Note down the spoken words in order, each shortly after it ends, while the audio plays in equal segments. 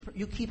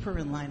You keep her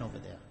in line over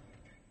there.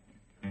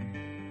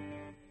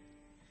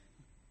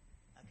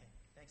 Okay,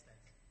 thanks, Dad.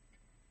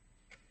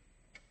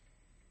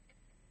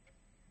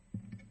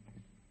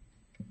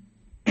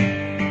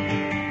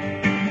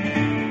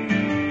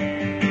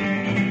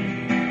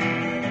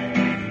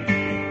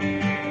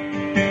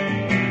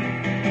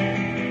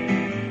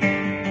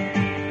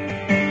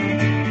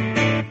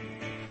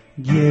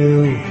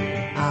 You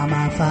are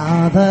my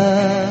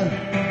Father.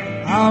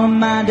 All of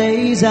my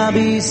days I'll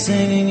be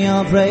singing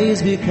your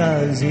praise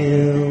because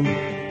you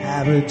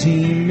have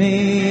redeemed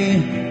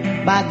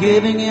me. By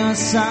giving your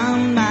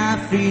Son, my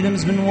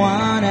freedom's been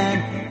won,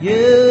 and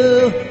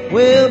you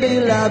will be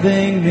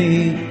loving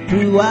me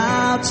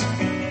throughout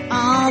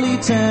all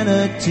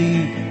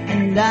eternity.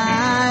 And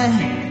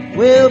I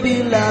will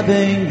be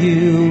loving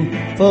you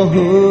for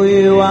who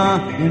you are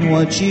and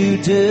what you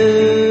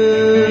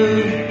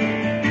do.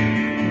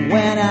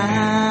 When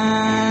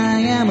I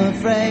am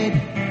afraid,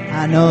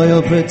 I know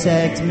you'll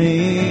protect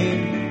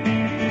me.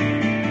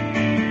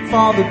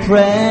 For the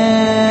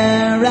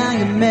prayer I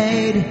have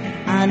made,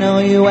 I know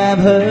you have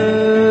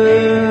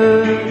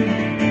heard.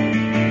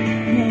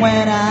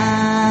 When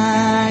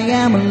I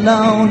am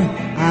alone,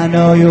 I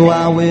know you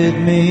are with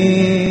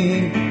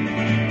me.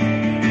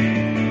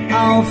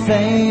 All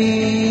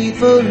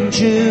faithful and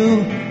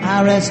true,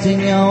 I rest in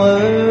your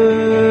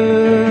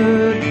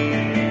word.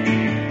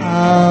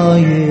 Oh,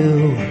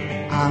 you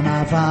are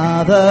my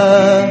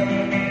Father.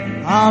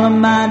 All of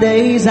my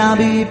days I'll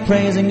be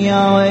praising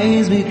your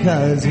ways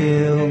because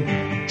you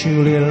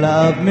truly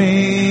love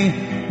me.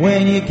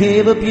 When you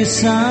gave up your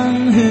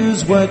Son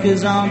whose work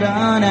is all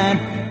done, and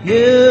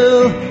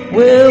you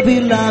will be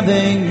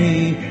loving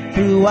me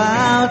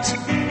throughout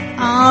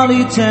all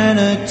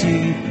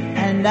eternity.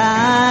 And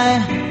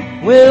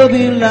I will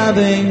be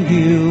loving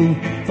you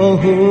for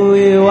who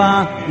you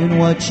are and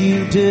what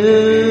you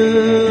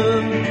do.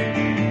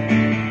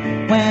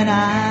 When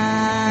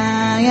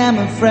I am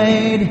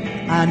afraid,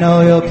 I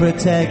know you'll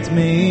protect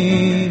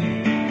me.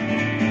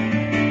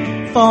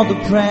 For the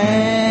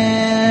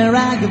prayer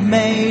I have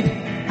made,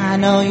 I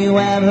know you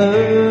have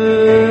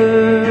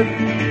heard.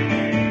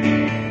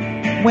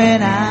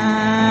 When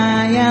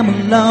I am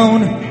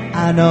alone,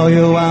 I know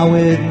you are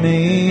with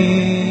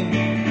me.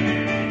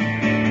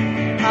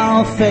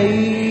 All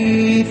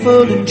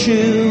faithful and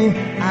true,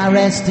 I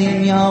rest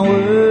in your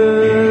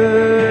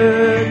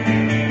word.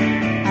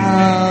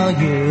 Oh,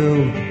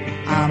 you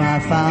are my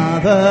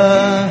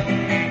Father.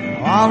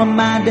 All of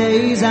my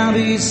days I'll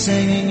be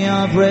singing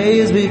your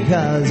praise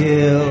because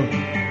you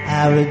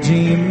have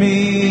redeemed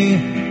me.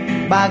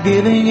 By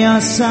giving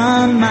your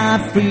Son, my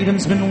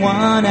freedom's been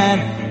won,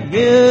 and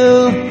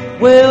you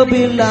will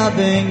be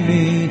loving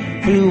me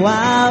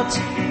throughout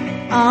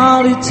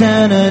all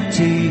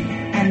eternity.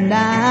 And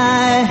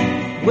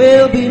I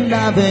will be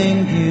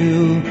loving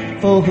you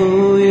for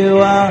who you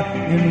are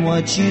and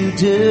what you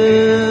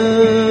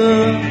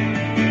do.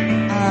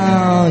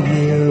 Oh,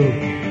 you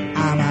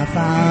are my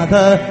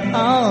Father.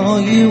 Oh,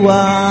 you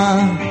are.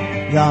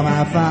 You're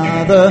my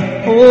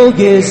Father. Oh,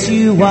 yes,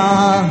 you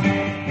are.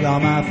 You're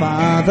my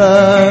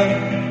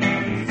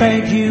Father.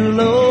 Thank you,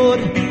 Lord,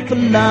 for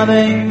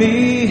loving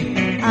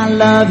me. I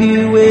love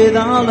you with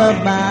all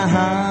of my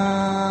heart.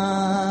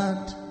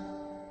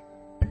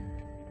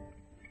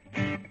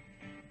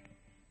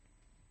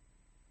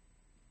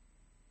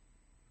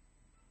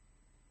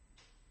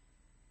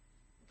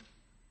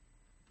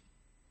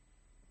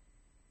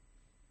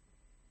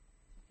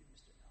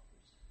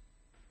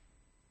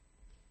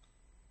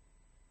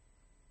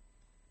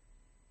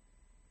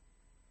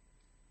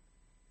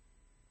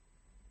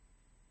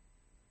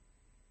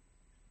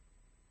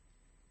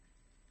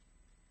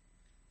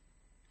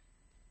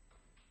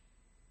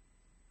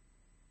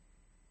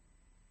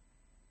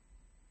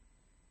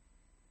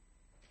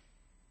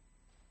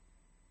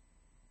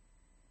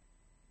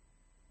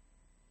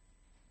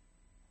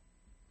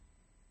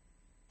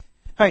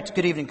 All right,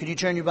 good evening. Could you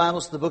turn your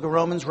Bibles to the book of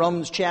Romans,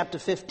 Romans chapter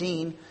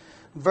 15,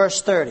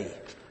 verse 30.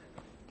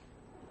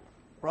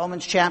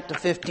 Romans chapter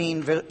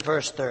 15,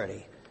 verse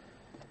 30.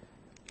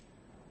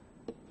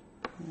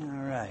 All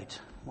right.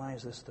 Why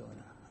is this doing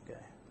it? Okay,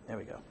 there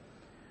we go.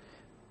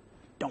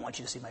 Don't want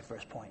you to see my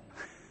first point.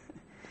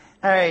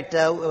 All right,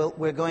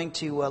 we're going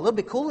to a little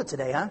bit cooler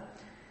today, huh?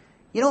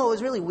 You know what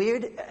was really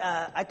weird?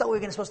 I thought we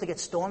were supposed to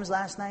get storms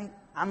last night.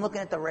 I'm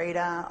looking at the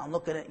radar. I'm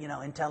looking at,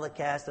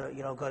 Intellicast,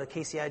 or, go to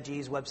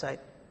KCIG's website.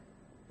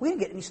 We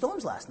didn't get any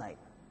storms last night.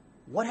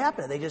 What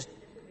happened? They just...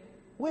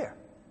 Where?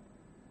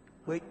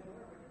 Wait.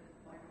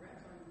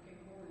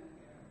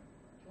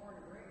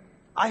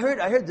 I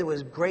heard there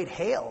was great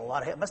hail. A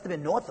lot of hail. It must have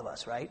been north of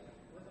us, right?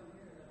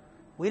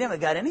 We never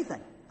got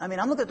anything. I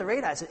mean, I'm looking at the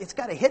radar. I said, it's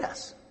got to hit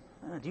us.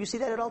 Do you see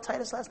that at all,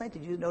 Titus, last night?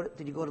 Did you go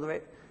to the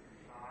radar?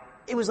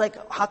 It was like,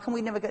 how come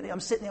we never got... I'm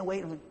sitting there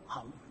waiting.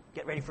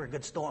 Get ready for a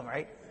good storm,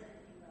 right?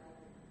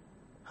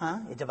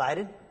 Huh? It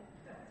divided?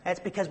 That's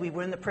because we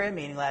were in the prayer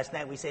meeting last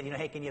night. We said,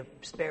 hey, can you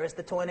spare us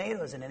the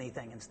tornadoes and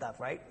anything and stuff,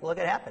 right? Well, look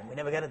what happened. We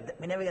never got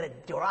a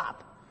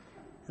drop.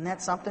 Isn't that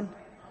something?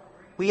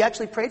 We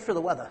actually prayed for the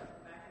weather.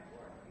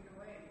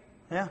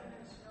 Yeah.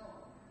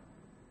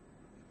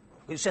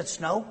 You said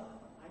snow? Not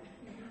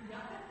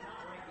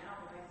right now,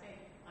 but I say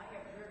I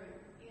have driven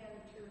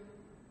into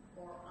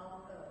or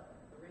out the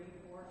rain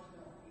or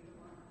snow, either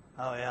one.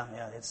 Oh yeah.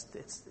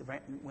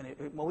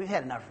 Well, we've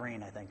had enough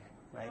rain, I think,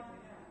 right?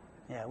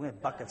 Yeah, we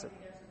had buckets of.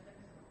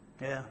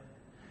 Yeah.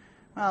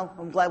 Well,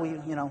 I'm glad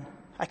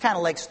I kind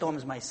of like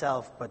storms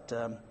myself, but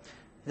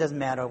it doesn't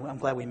matter. I'm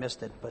glad we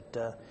missed it.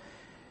 But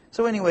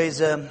so, anyways,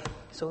 so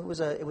it was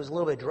a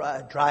little bit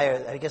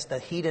drier. I guess the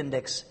heat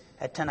index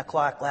at 10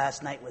 o'clock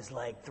last night was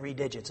like 3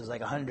 digits. It was like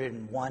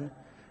 101.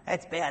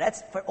 That's bad.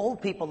 That's for old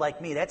people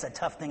like me. That's a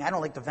tough thing. I don't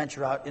like to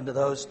venture out into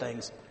those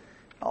things.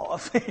 Oh,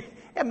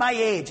 at my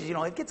age,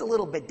 it gets a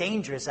little bit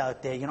dangerous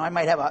out there. I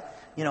might have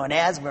an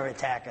asthma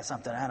attack or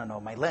something. I don't know.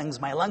 My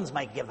lungs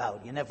might give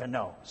out. You never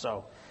know.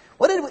 So,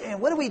 what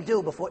did we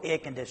do before air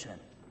conditioning?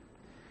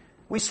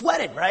 We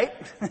sweated, right?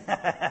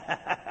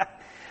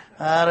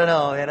 I don't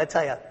know, man. I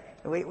tell you,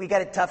 we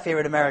got it tough here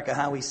in America,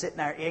 huh? We sit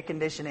in our air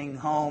conditioning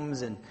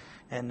homes and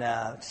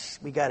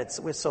we got it.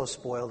 We're so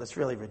spoiled. It's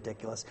really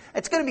ridiculous.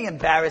 It's going to be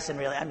embarrassing,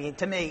 really. I mean,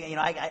 to me,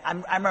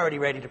 I'm already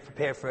ready to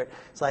prepare for it.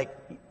 It's like,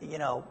 you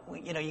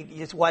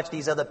just watch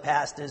these other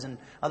pastors and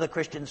other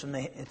Christians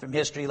from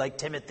history, like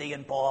Timothy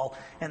and Paul,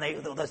 and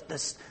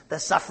the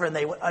suffering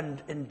they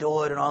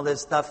endured and all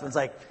this stuff. And it's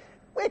like,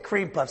 we're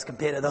cream puffs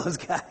compared to those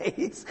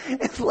guys.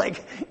 It's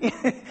like,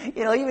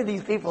 even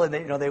these people, and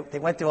they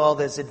went through all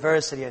this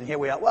adversity, and here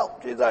we are.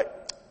 Well, geez,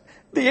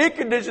 the air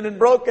conditioning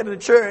broke in the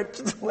church.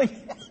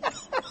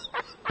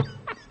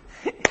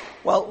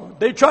 Well,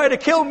 they tried to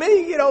kill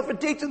me, for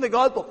teaching the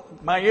gospel.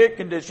 My air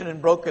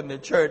conditioning broke in the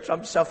church.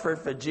 I'm suffering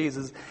for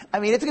Jesus. I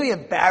mean, it's going to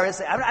be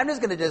embarrassing. I'm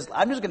just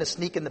going to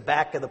sneak in the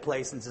back of the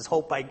place and just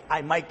hope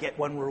I might get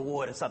one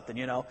reward or something,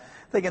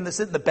 Thinking to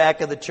sit in the back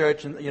of the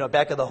church and,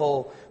 back of the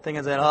whole thing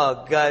and saying,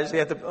 oh, guys,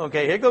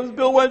 okay, here comes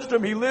Bill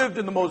Wenstrom. He lived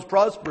in the most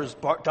prosperous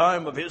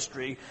time of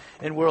history,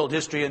 in world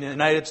history, in the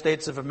United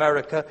States of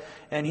America.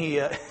 And he,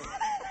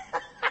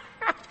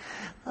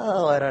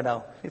 oh, I don't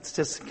know. It's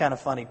just kind of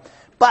funny.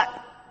 But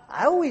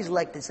I always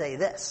like to say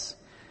this,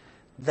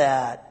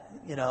 that,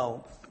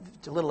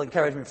 it's a little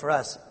encouragement for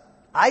us.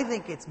 I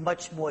think it's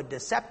much more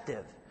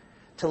deceptive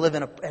to live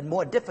and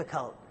more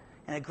difficult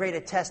and a greater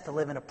test to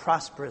live in a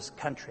prosperous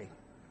country.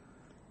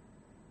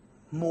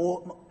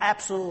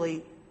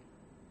 Absolutely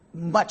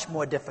much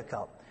more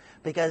difficult.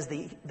 Because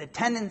the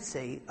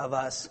tendency of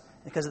us,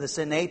 because of the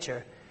sin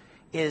nature,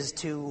 is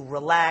to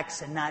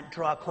relax and not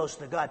draw close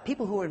to God.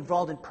 People who are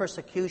involved in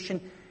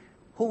persecution,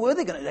 who are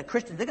they going to? The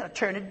Christians, they're going to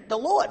turn to the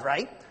Lord,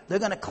 right? They're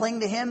going to cling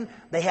to Him.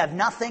 They have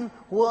nothing.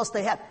 Who else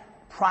they have?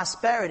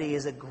 Prosperity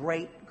is a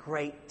great,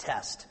 great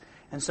test.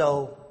 And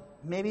so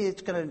maybe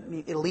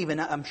it'll even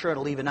out. I'm sure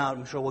it'll even out.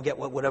 I'm sure we'll get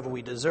whatever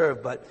we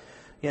deserve. But,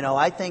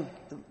 I think,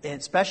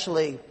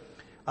 especially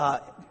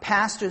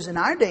pastors in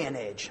our day and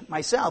age,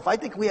 myself, I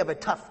think we have a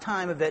tough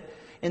time of it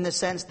in the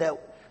sense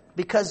that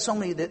because so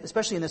many,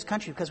 especially in this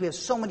country, because we have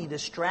so many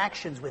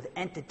distractions with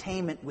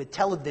entertainment, with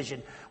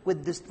television,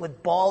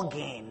 with ball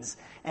games,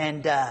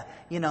 and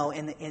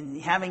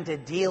in having to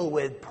deal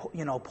with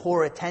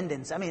poor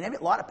attendance. I mean, I'm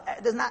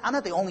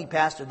not the only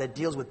pastor that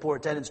deals with poor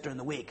attendance during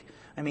the week.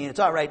 I mean, it's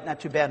all right,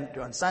 not too bad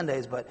on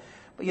Sundays, but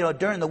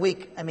during the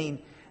week, I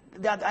mean,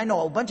 I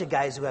know a bunch of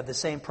guys who have the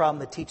same problem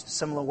that teach the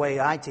similar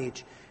way I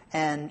teach.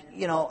 And,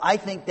 I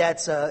think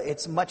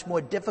it's much more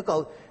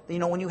difficult.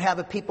 When you have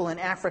a people in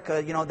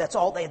Africa, that's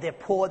all they're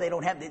poor. They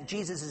don't have,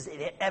 Jesus is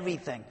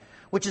everything,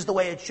 which is the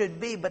way it should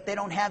be, but they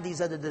don't have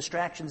these other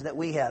distractions that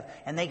we have.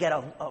 And they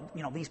got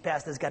these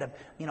pastors got to,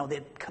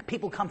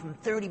 people come from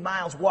 30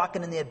 miles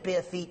walking in their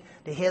bare feet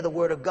to hear the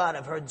word of God.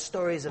 I've heard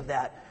stories of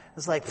that.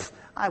 It's like,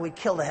 I would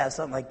kill to have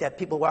something like that.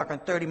 People walking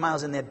 30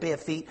 miles in their bare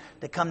feet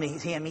to come to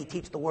hear me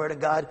teach the word of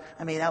God.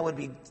 I mean, that would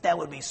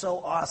be so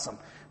awesome.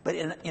 But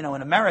in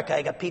America,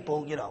 I got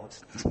people,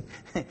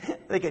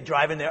 they could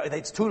drive in there.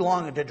 It's too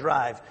long to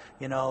drive.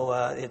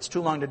 It's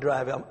too long to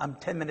drive. I'm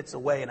 10 minutes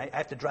away, and I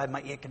have to drive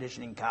my air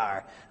conditioning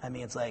car. I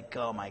mean, it's like,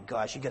 oh my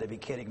gosh, you got to be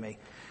kidding me.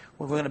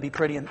 We're going to be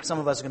some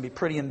of us are going to be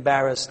pretty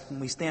embarrassed when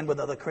we stand with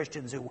other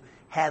Christians who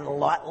had a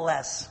lot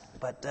less.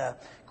 But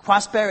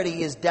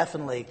prosperity is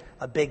definitely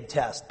a big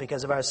test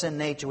because of our sin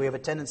nature. We have a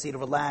tendency to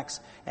relax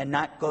and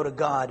not go to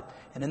God.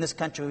 And in this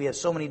country, we have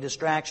so many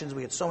distractions.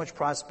 We have so much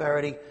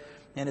prosperity.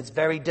 And it's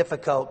very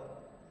difficult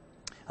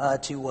in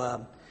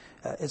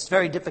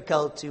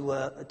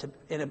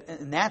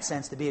that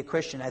sense to be a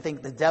Christian. I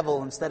think the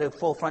devil, instead of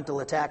full frontal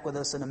attack with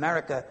us in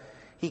America,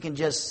 he can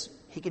just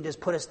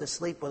put us to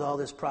sleep with all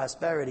this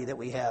prosperity that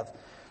we have,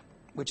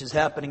 which is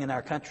happening in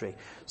our country.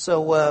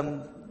 So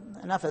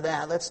enough of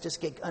that. Let's just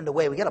get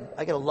underway.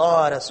 I got a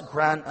lot of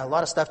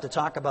stuff to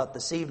talk about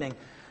this evening.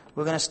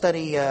 We're going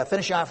to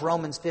finish off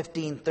Romans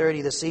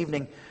 15:30 this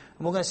evening.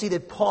 And we're going to see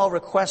that Paul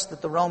requests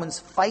that the Romans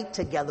fight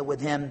together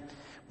with him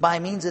by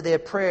means of their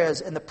prayers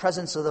in the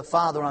presence of the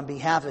Father on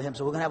behalf of him.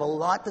 So we're going to have a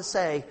lot to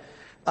say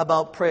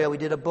about prayer. We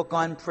did a book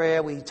on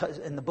prayer.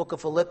 In the book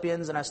of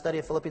Philippians, in our study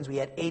of Philippians, we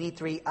had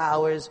 83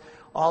 hours.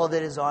 All of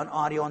it is on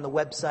audio on the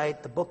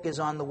website. The book is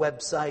on the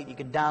website. You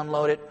can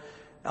download it.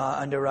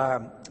 under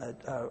our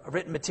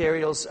written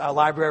materials,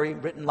 our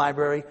written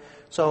library.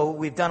 So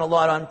we've done a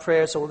lot on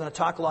prayer, so we're going to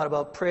talk a lot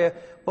about prayer,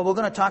 but we're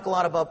going to talk a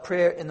lot about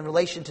prayer in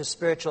relation to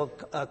spiritual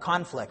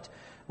conflict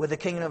with the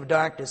kingdom of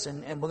darkness.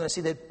 And we're going to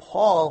see that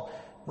Paul,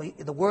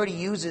 the word he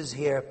uses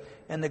here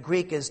in the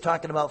Greek is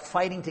talking about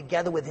fighting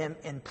together with him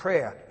in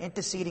prayer,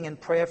 interceding in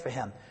prayer for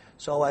him.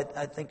 So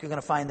I think you're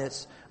going to find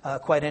this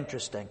quite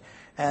interesting.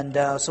 And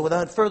so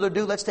without further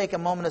ado, let's take a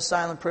moment of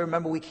silent prayer.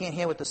 Remember, we can't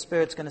hear what the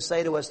Spirit's going to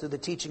say to us through the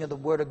teaching of the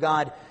Word of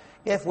God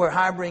if we're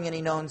harboring any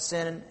known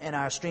sin in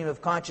our stream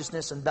of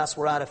consciousness, and thus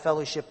we're out of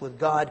fellowship with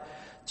God.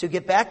 To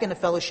get back into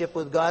fellowship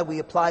with God, we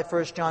apply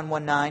 1 John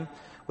 1:9,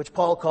 which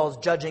Paul calls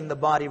judging the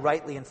body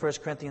rightly in 1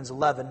 Corinthians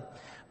 11.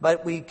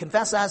 But we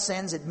confess our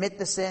sins, admit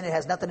the sin. It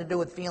has nothing to do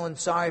with feeling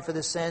sorry for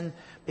the sin,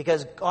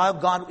 because all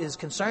God is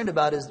concerned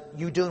about is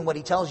you doing what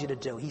He tells you to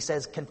do. He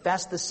says,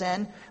 confess the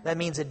sin. That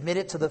means admit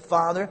it to the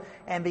Father.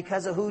 And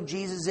because of who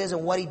Jesus is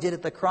and what He did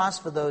at the cross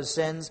for those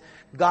sins,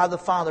 God the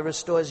Father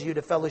restores you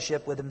to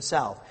fellowship with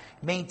Himself.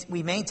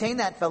 We maintain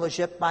that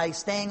fellowship by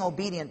staying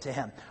obedient to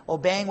Him,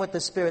 obeying what the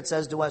Spirit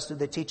says to us through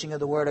the teaching of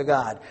the Word of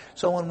God.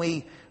 So when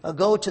we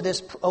go to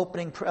this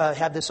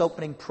have this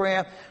opening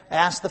prayer,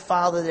 ask the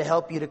Father to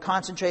help you to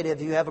concentrate.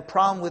 If you have a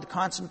problem with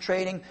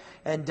concentrating,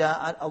 and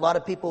a lot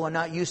of people are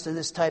not used to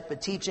this type of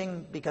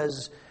teaching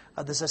because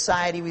of the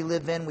society we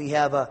live in, we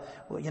have the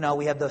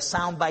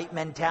soundbite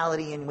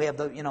mentality, and we have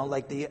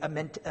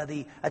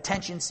the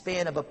attention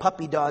span of a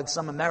puppy dog.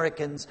 Some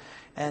Americans,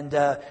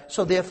 and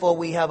so therefore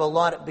we have a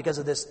lot because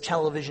of this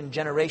television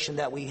generation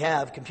that we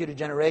have, computer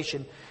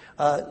generation.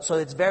 So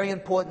it's very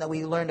important that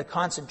we learn to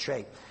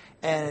concentrate.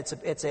 And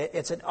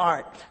it's an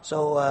art.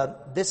 So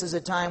this is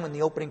a time when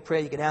the opening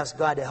prayer you can ask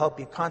God to help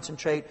you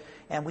concentrate.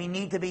 And we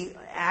need to be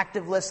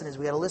active listeners.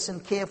 We got to listen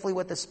carefully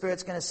what the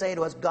Spirit's going to say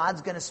to us.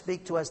 God's going to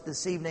speak to us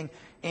this evening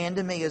and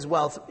to me as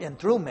well and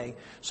through me.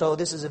 So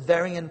this is a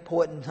very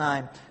important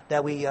time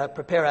that we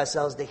prepare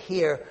ourselves to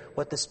hear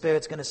what the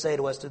Spirit's going to say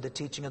to us through the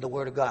teaching of the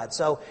Word of God.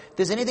 So if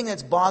there's anything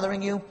that's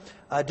bothering you,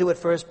 do it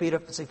first,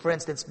 Peter. Say, for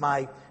instance,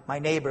 my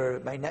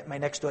neighbor, my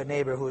next door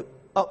neighbor who...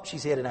 Oh,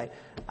 she's here tonight.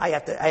 I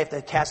have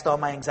to cast all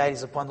my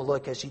anxieties upon the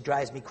Lord because she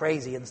drives me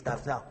crazy and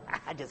stuff. No,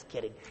 I'm just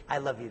kidding. I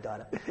love you,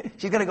 daughter.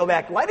 She's going to go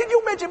back. Why did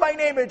you mention my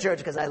name in church?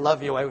 Because I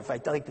love you. I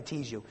like to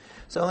tease you.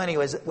 So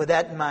anyways, with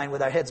that in mind,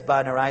 with our heads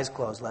bowed and our eyes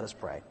closed, let us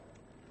pray.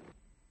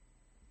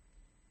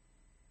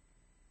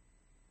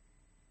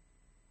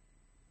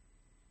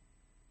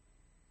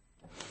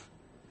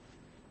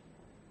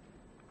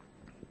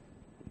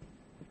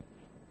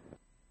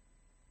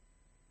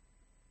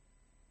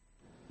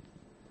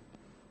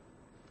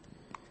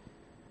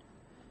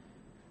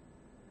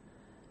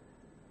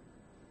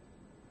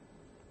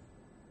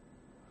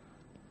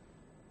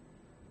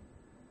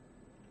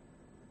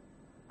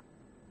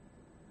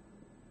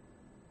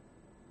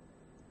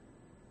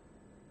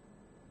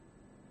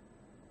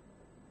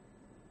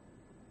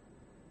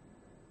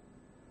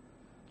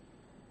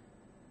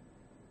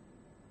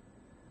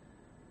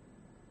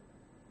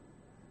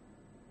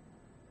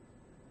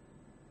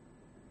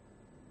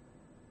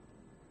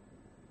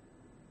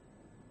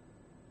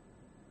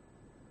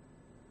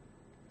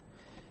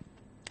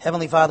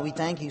 Heavenly Father, we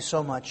thank you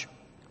so much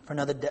for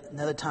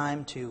another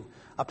time to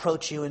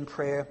approach you in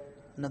prayer,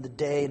 another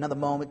day, another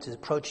moment to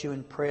approach you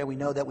in prayer. We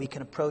know that we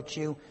can approach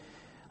you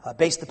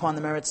based upon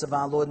the merits of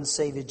our Lord and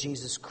Savior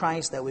Jesus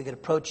Christ, that we can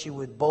approach you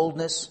with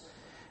boldness,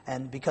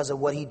 and because of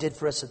what He did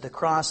for us at the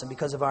cross and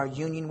because of our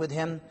union with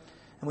Him.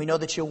 And we know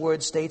that your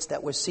word states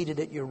that we're seated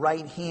at your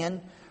right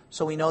hand,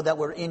 so we know that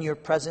we're in your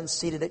presence,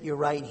 seated at your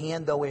right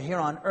hand. Though we're here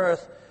on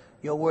earth,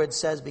 your word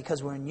says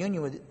because we're in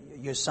union with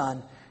your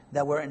Son,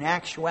 that we're in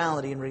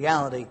actuality and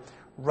reality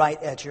right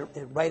at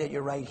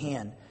your right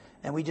hand.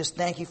 And we just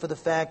thank you for the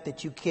fact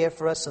that you care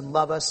for us and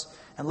loved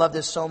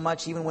us so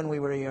much even when we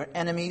were your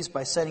enemies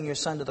by sending your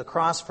Son to the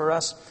cross for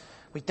us.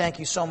 We thank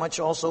you so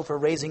much also for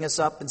raising us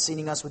up and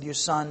seating us with your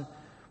Son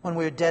when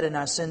we were dead in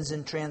our sins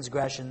and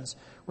transgressions.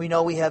 We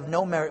know we have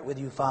no merit with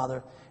you,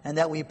 Father, and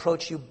that we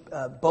approach you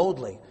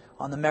boldly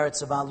on the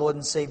merits of our Lord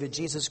and Savior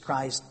Jesus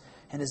Christ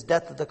and His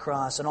death at the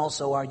cross and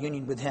also our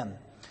union with Him.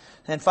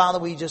 And Father,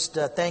 we just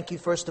thank you,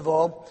 first of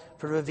all,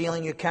 for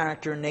revealing your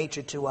character and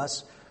nature to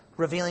us,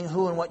 revealing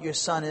who and what your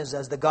Son is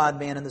as the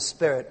God-man and the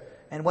Spirit,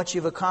 and what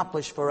you've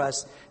accomplished for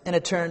us in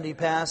eternity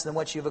past and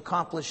what you've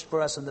accomplished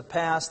for us in the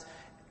past,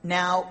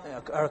 now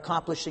are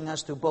accomplishing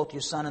us through both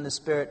your Son and the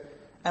Spirit,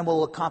 and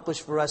will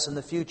accomplish for us in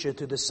the future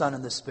through the Son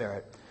and the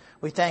Spirit.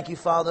 We thank you,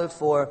 Father,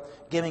 for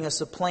giving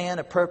us a plan,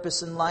 a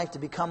purpose in life to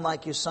become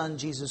like your Son,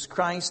 Jesus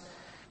Christ,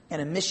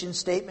 and a mission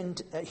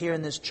statement here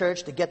in this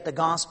church to get the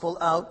gospel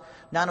out,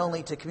 not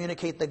only to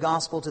communicate the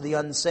gospel to the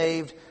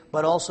unsaved,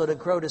 but also to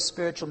grow to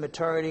spiritual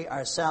maturity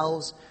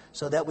ourselves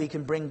so that we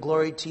can bring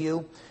glory to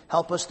you.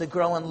 Help us to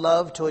grow in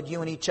love toward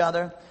you and each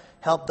other.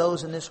 Help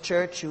those in this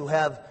church who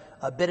have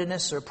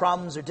bitterness or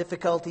problems or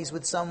difficulties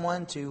with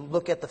someone to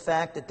look at the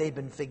fact that they've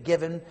been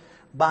forgiven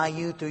by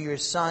you through your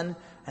Son,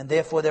 and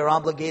therefore they're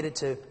obligated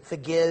to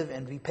forgive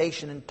and be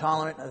patient and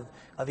tolerant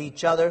of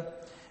each other.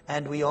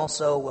 And we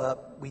also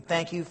we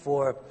thank you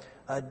for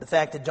the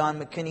fact that John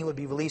McKinney would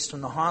be released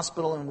from the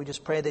hospital, and we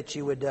just pray that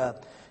you would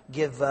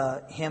give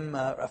him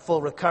a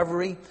full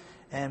recovery.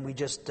 And we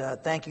just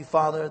thank you,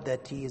 Father,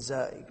 that he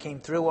came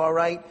through all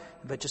right,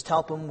 but just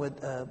help him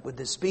with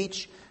his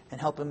speech and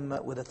help him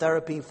with a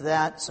therapy for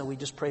that. So we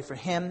just pray for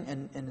him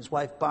and his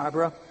wife,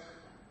 Barbara.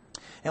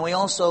 And we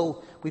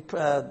also, we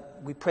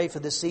pray for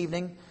this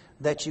evening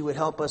that you would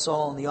help us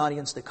all in the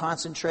audience to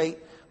concentrate,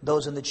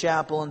 those in the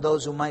chapel and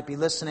those who might be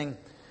listening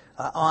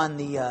on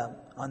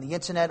the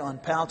internet, on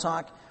Pal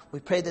Talk. We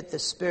pray that the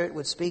Spirit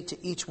would speak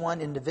to each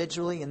one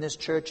individually in this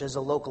church as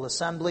a local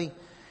assembly.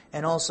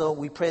 And also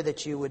we pray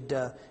that you would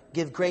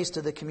give grace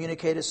to the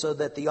communicators so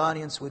that the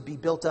audience would be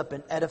built up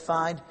and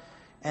edified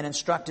and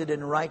instructed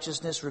in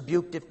righteousness,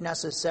 rebuked if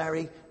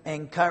necessary,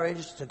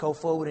 encouraged to go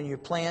forward in your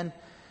plan.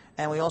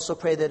 And we also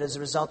pray that as a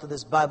result of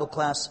this Bible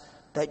class,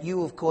 that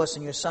you, of course,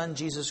 and your Son,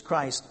 Jesus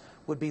Christ,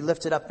 would be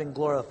lifted up and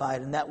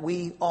glorified, and that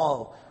we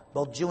all,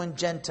 both Jew and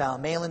Gentile,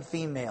 male and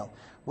female,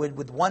 would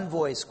with one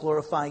voice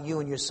glorify you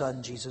and your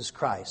Son, Jesus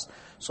Christ.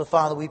 So,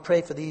 Father, we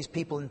pray for these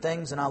people and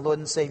things in our Lord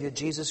and Savior,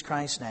 Jesus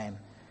Christ's name.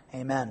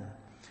 Amen.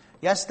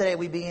 Yesterday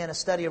we began a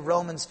study of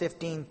Romans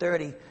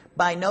 15:30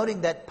 by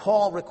noting that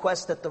Paul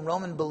requests that the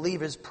Roman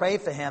believers pray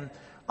for him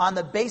on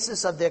the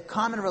basis of their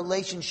common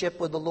relationship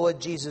with the Lord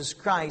Jesus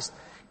Christ,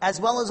 as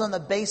well as on the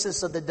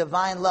basis of the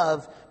divine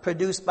love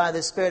produced by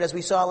the Spirit. As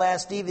we saw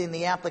last evening,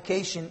 the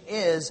application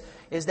is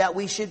that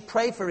we should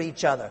pray for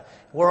each other.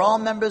 We're all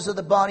members of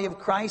the body of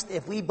Christ.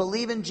 If we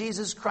believe in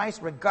Jesus Christ,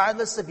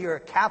 regardless if you're a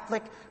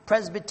Catholic,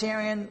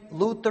 Presbyterian,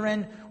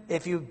 Lutheran,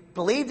 if you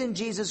believed in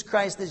Jesus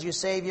Christ as your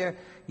Savior,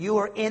 you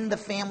are in the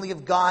family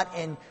of God,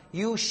 and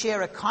you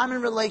share a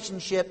common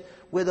relationship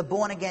with a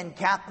born-again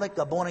Catholic,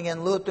 a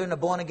born-again Lutheran, a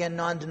born-again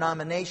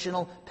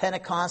non-denominational,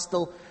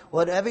 Pentecostal,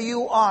 whatever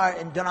you are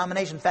in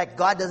denomination. In fact,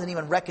 God doesn't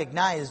even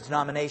recognize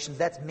denominations.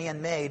 That's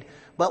man-made.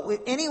 But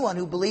anyone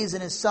who believes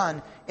in His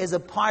Son is a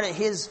part of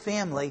His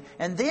family.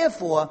 And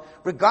therefore,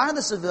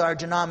 regardless of our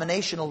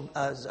denominational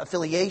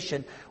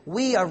affiliation,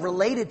 we are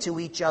related to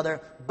each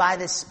other by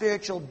this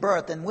spiritual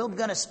birth. And we're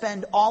going to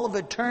spend all of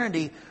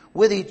eternity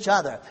with each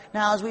other.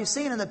 Now, as we've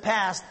seen in the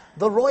past,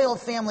 the Royal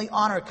Family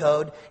Honor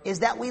Code is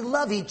that we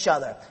love each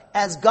other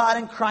as God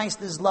in Christ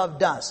has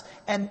loved us.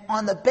 And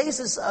on the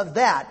basis of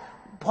that,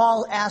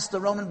 Paul asked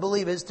the Roman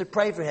believers to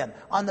pray for him.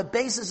 On the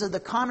basis of the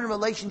common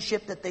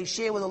relationship that they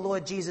share with the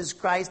Lord Jesus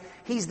Christ,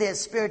 He's their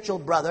spiritual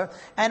brother.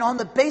 And on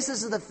the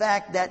basis of the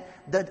fact that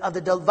of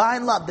the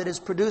divine love that is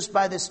produced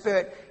by the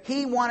Spirit,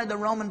 he wanted the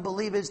Roman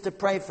believers to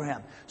pray for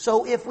him.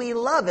 So if we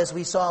love, as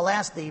we saw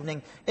last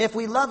evening, if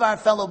we love our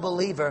fellow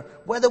believer,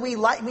 whether we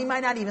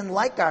might not even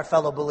like our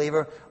fellow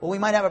believer, or we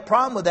might have a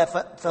problem with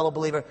that fellow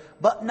believer,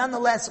 but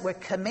nonetheless we're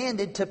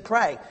commanded to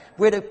pray.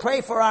 We're to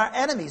pray for our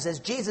enemies as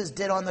Jesus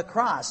did on the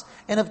cross.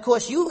 And of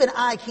course you and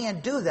I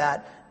can't do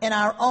that in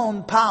our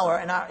own power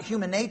and our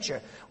human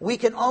nature. We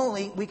can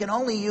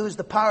only use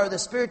the power of the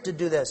Spirit to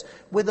do this.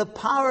 With the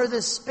power of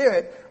the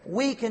Spirit,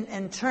 we can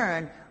in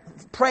turn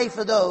pray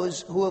for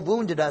those who have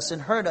wounded us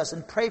and hurt us,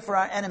 and pray for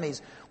our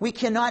enemies. We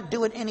cannot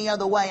do it any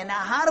other way. And now,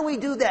 how do we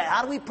do that?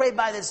 How do we pray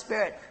by the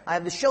Spirit? I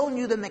have shown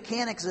you the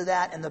mechanics of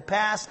that in the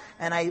past,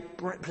 and I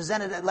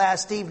presented it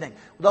last evening.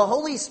 The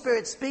Holy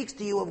Spirit speaks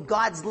to you of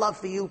God's love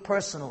for you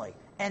personally,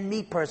 and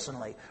me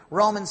personally.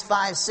 Romans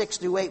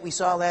 5:6-8 we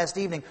saw last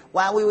evening.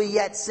 While we were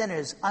yet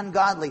sinners,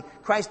 ungodly,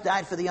 Christ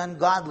died for the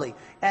ungodly.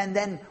 And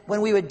then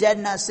when we were dead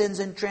in our sins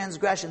and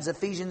transgressions,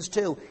 Ephesians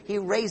 2, He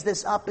raised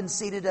us up and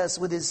seated us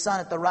with His Son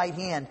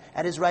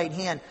at His right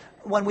hand,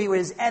 when we were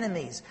His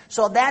enemies.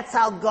 So that's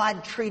how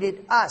God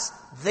treated us.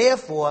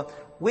 Therefore,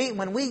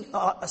 when we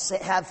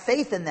have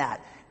faith in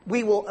that,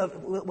 we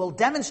will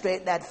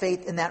demonstrate that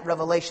faith in that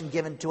revelation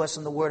given to us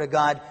in the Word of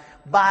God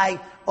by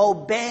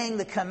obeying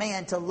the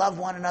command to love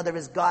one another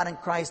as God in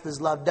Christ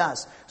has loved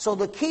us. So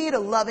the key to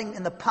loving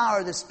in the power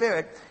of the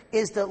Spirit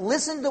is to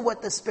listen to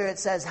what the Spirit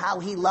says, how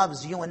He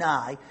loves you and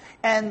I.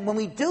 And when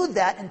we do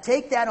that and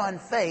take that on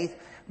faith,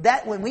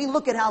 that when we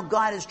look at how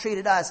God has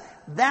treated us,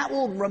 that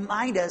will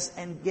remind us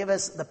and give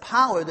us the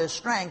power, the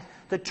strength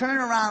to turn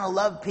around and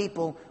love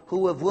people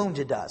who have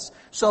wounded us.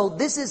 So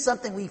this is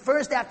something we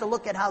first have to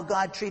look at how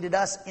God treated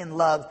us in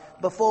love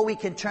before we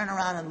can turn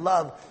around and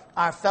love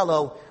our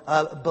fellow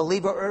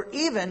believer, or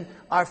even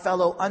our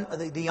fellow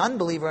the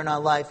unbeliever in our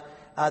life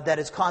that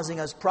is causing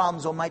us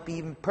problems or might be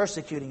even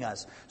persecuting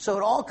us. So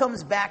it all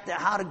comes back to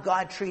how did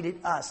God treat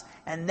us.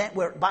 And that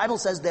Bible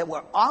says that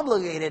we're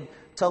obligated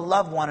to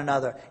love one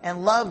another.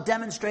 And love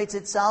demonstrates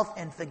itself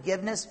in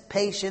forgiveness,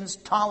 patience,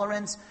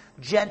 tolerance,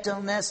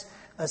 gentleness,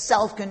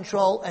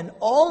 self-control, and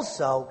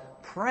also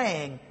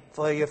praying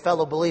for your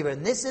fellow believer.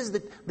 And this is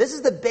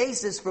the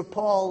basis for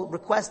Paul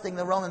requesting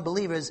the Roman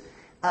believers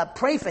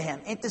pray for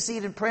him,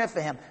 intercede in prayer for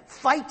him,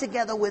 fight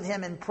together with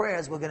him in prayer,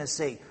 as we're going to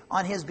see,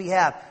 on his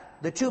behalf.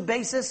 The two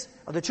bases,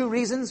 or the two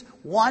reasons: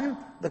 one,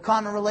 the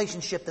common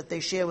relationship that they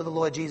share with the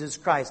Lord Jesus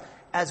Christ,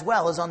 as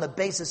well as on the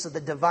basis of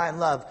the divine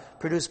love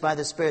produced by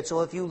the Spirit.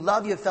 So if you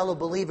love your fellow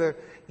believer,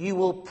 you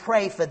will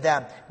pray for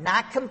them.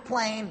 Not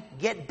complain,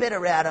 get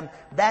bitter at them.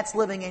 That's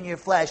living in your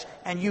flesh,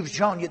 and you've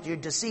shown that you're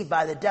deceived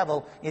by the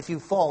devil if you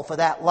fall for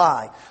that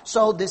lie.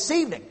 So this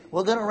evening,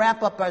 we're going to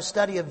wrap up our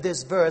study of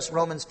this verse,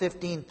 Romans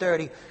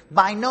 15:30,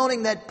 by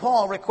noting that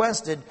Paul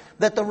requested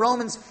that the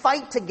Romans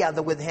fight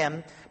together with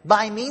him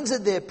by means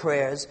of their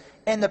prayers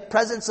in the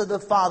presence of the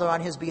Father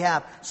on his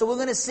behalf. So we're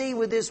going to see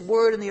with this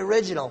word in the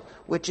original,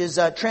 which is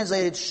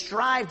translated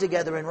strive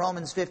together in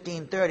Romans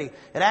 15:30. It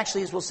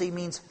actually, as we'll see,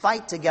 means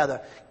fight together.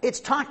 It's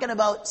talking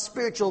about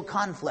spiritual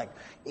conflict.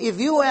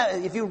 If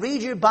you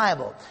read your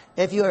Bible,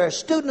 if you're a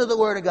student of the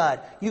Word of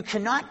God, you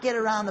cannot get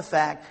around the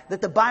fact that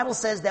the Bible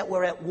says that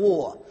we're at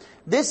war.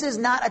 This is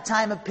not a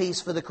time of peace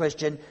for the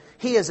Christian.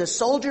 He is a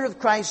soldier of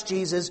Christ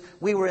Jesus.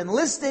 We were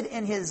enlisted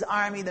in His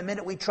army the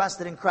minute we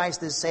trusted in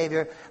Christ as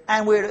Savior.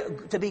 And we're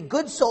to be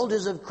good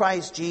soldiers of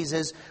Christ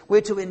Jesus.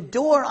 We're to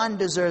endure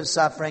undeserved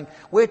suffering.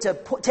 We're to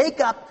take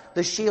up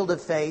the shield of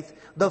faith,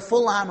 the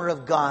full armor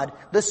of God,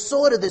 the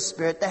sword of the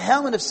Spirit, the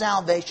helmet of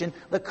salvation,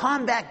 the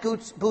combat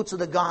boots of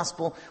the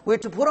gospel. We're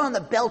to put on the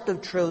belt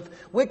of truth.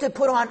 We're to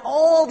put on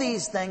all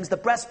these things, the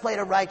breastplate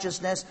of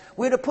righteousness.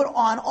 We're to put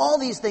on all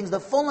these things, the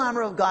full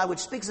armor of God, which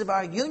speaks of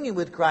our union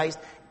with Christ.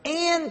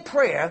 And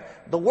prayer,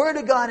 the Word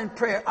of God and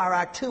prayer are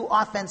our two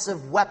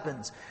offensive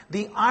weapons.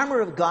 The armor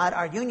of God,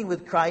 our union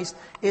with Christ,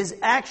 is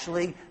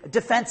actually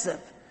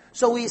defensive.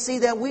 So we see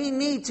that we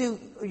need to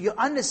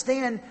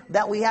understand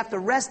that we have to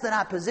rest in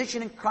our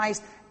position in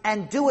Christ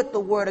and do what the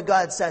Word of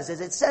God says. As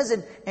it says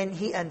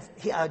in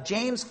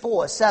James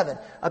 4:7,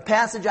 a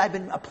passage I've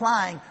been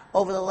applying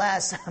over the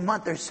last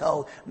month or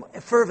so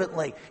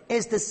fervently,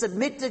 is to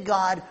submit to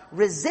God,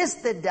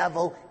 resist the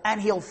devil,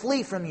 and he'll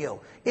flee from you.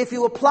 If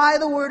you apply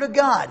the Word of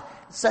God,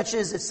 such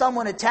as if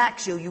someone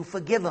attacks you, you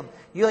forgive him.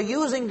 You're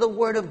using the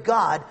Word of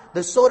God,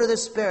 the sword of the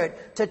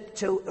Spirit,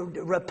 to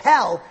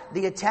repel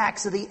the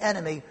attacks of the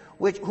enemy,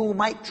 who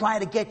might try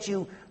to get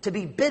you to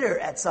be bitter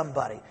at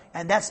somebody.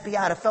 And that's be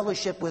out of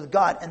fellowship with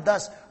God, and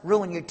thus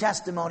ruin your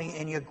testimony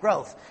and your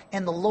growth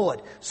in the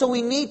Lord. So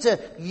we need to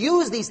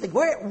use these things.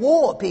 We're at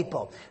war,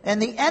 people. And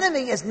the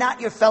enemy is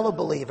not your fellow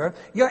believer.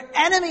 Your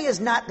enemy is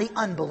not the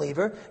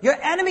unbeliever. Your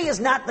enemy is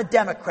not the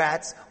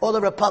Democrats or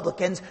the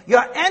Republicans.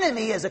 Your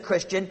enemy as a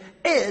Christian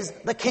is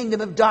the kingdom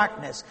of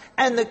darkness.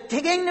 And the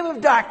kingdom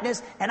of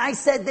darkness, and I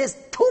said this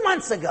 2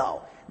 months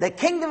ago, the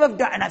kingdom of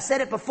darkness, and I've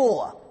said it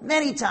before,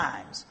 many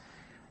times,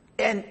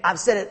 and I've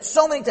said it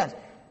so many times,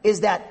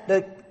 is that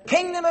the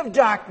kingdom of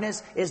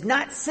darkness is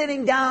not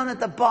sitting down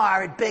at the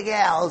bar at Big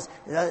Al's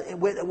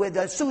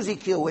with Susie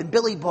Q and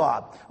Billy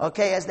Bob,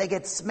 okay, as they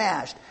get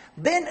smashed.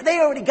 Then they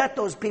already got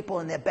those people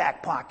in their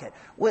back pocket.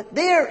 What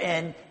they're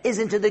in is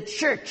into the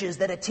churches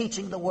that are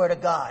teaching the Word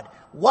of God.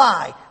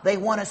 Why? They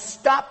want to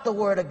stop the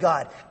Word of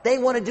God. They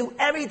want to do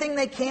everything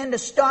they can to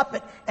stop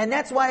it. And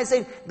that's why I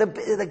say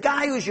the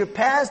guy who's your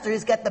pastor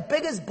has got the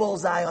biggest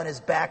bullseye on his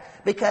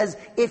back, because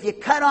if you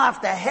cut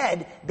off the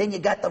head, then you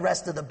got the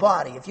rest of the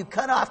body. If you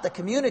cut off the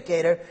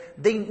communicator,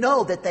 they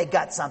know that they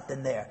got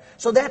something there.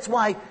 So that's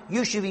why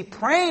you should be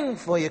praying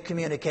for your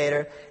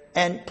communicator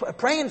and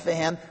praying for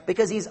him,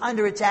 because he's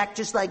under attack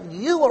just like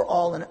you are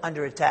all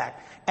under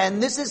attack.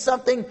 And this is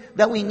something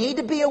that we need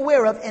to be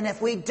aware of. And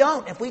if we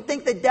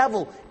think the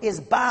devil is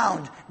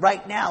bound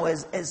right now,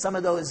 as some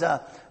of those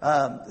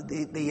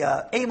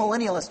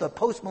amillennialists or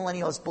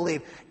postmillennialists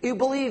believe, you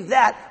believe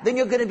that, then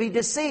you're going to be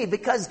deceived,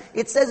 because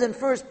it says in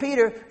 1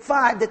 Peter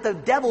 5 that the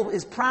devil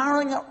is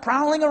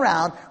prowling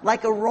around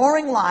like a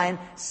roaring lion,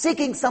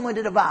 seeking someone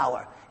to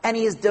devour. And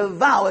he has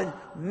devoured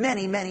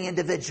many, many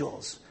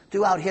individuals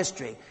throughout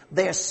history.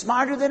 They're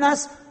smarter than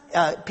us.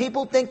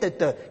 People think that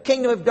the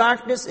kingdom of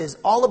darkness is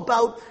all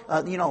about,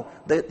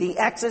 the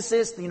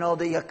exorcist,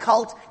 the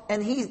occult.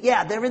 And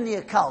they're in the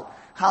occult.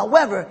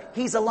 However,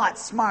 he's a lot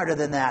smarter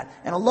than that.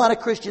 And a lot of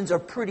Christians are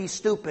pretty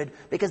stupid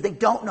because they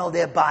don't know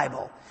their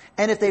Bible.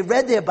 And if they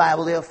read their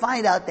Bible, they'll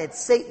find out that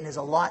Satan is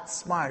a lot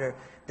smarter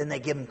than they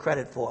give him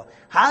credit for.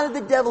 How did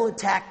the devil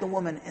attack the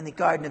woman in the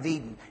Garden of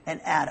Eden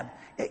and Adam?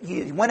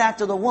 He went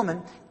after the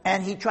woman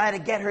and he tried to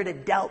get her to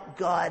doubt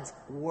God's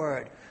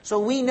word. So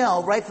we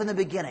know right from the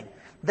beginning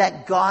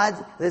that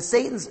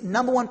Satan's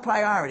number one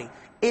priority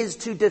is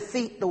to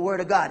defeat the Word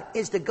of God,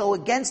 is to go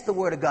against the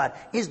Word of God,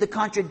 is to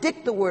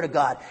contradict the Word of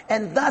God.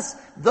 And thus,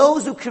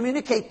 those who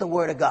communicate the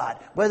Word of God,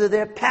 whether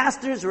they're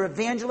pastors or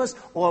evangelists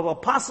or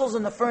apostles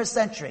in the first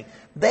century,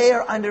 they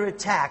are under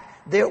attack.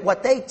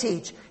 What they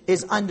teach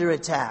is under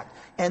attack.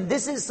 And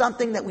this is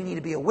something that we need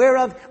to be aware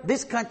of.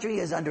 This country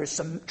is under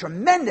some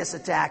tremendous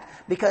attack,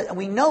 and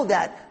we know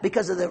that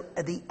because of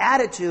the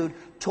attitude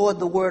toward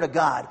the Word of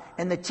God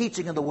and the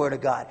teaching of the Word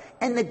of God.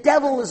 And the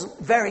devil is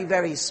very,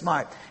 very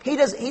smart. He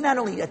not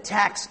only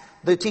attacks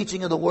the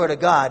teaching of the Word of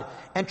God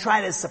and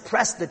try to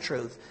suppress the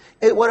truth.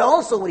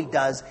 What he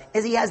does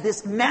is he has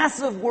this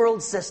massive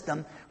world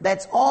system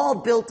that's all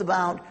built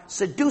about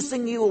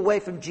seducing you away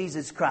from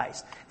Jesus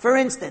Christ. For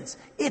instance,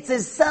 it's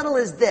as subtle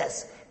as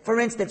this. For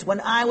instance,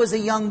 when I was a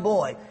young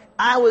boy,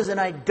 I was an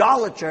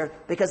idolater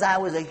because I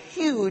was a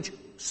huge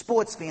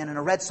sports fan and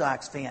a Red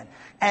Sox fan.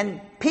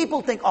 And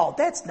people think, oh,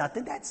 that's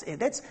nothing.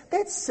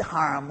 That's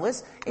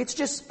harmless. It's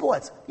just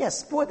sports. Yes,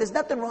 sport. There's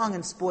nothing wrong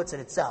in sports in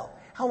itself.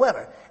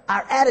 However,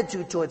 our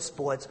attitude toward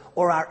sports,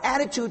 or our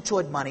attitude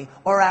toward money,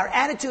 or our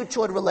attitude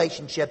toward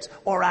relationships,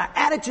 or our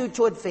attitude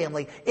toward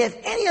family, if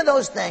any of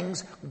those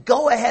things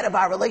go ahead of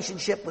our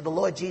relationship with the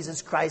Lord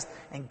Jesus Christ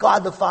and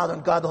God the Father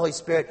and God the Holy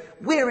Spirit,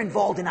 we're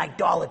involved in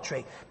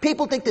idolatry.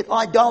 People think that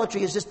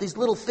idolatry is just these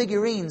little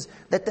figurines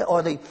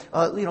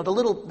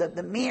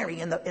the Mary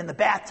in the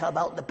bathtub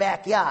out in the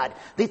backyard.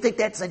 They think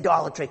that's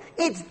idolatry.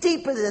 It's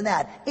deeper than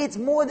that. It's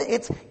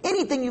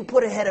anything you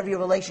put ahead of your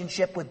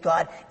relationship with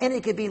God, and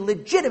it could be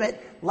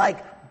legitimate,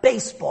 like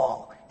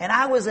baseball. And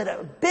I was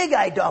a big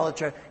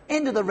idolater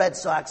into the Red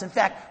Sox. In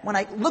fact, when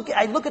I look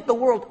at the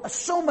world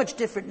so much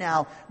different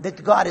now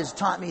that God has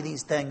taught me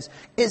these things,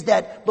 is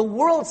that the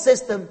world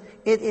system,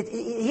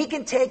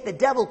 the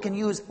devil can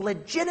use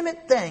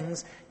legitimate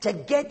things to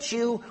get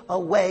you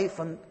away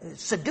from,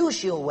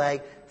 seduce you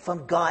away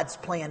from God's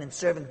plan and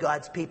serving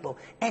God's people,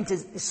 and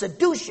to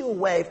seduce you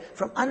away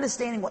from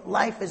understanding what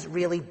life is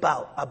really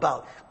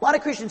about. A lot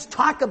of Christians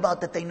talk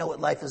about that they know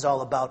what life is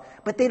all about,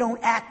 but they don't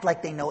act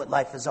like they know what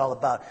life is all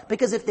about.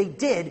 Because if they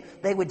did,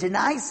 they would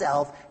deny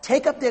self,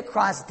 take up their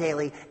cross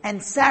daily,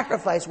 and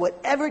sacrifice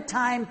whatever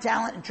time,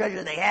 talent, and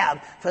treasure they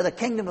have for the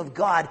kingdom of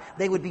God.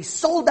 They would be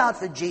sold out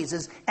for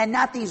Jesus, and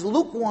not these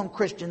lukewarm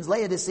Christians,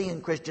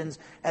 Laodicean Christians,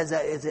 as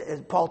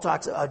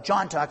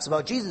John talks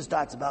about, Jesus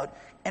talks about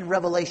in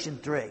Revelation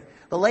 3.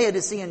 The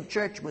Laodicean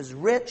church was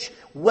rich,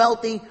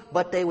 wealthy,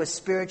 but they were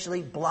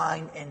spiritually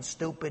blind and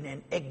stupid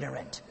and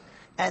ignorant.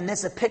 And this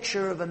is a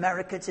picture of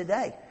America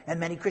today, and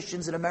many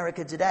Christians in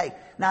America today.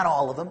 Not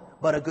all of them,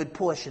 but a good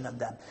portion of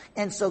them.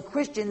 And so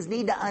Christians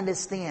need to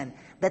understand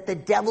that the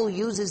devil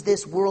uses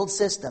this world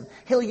system.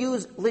 He'll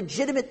use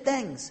legitimate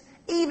things,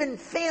 even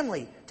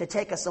family, to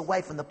take us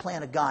away from the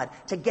plan of God,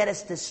 to get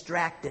us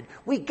distracted.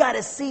 We got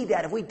to see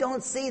that. If we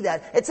don't see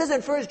that, it says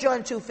in 1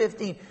 John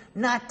 2:15,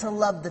 not to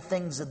love the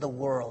things of the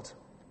world.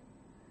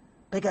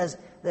 Because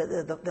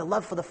the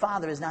love for the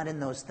Father is not in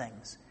those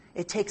things.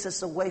 It takes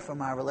us away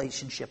from our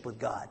relationship with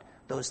God,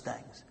 those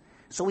things.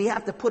 So we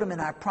have to put them in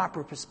our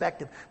proper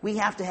perspective. We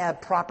have to have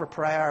proper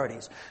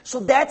priorities. So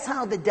that's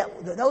how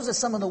those are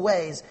some of the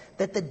ways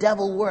that the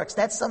devil works.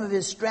 That's some of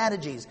his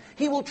strategies.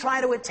 He will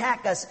try to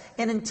attack us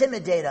and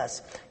intimidate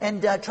us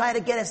and try to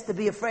get us to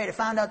be afraid. I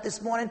found out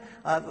this morning,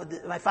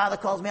 my father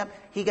calls me up,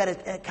 he got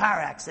a car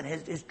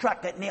accident. His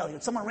truck got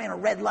nailed. Someone ran a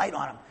red light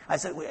on him. I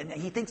said, and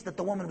he thinks that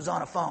the woman was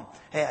on a phone.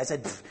 Hey, I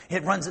said,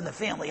 it runs in the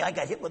family. I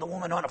got hit with a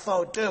woman on a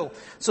phone too.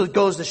 So it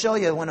goes to show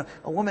you, when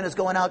a woman is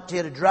going out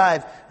here to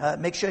drive,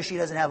 make sure she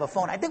doesn't have a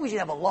phone. I think we should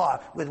have a law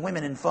with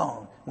women and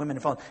phone.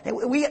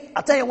 Hey,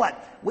 I'll tell you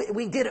what,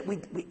 we did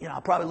it.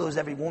 I'll probably lose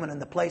every woman in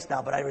the place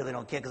now, but I really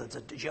don't care because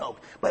it's a joke.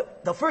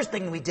 But the first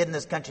thing we did in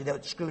this country that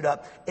was screwed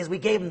up is we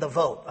gave them the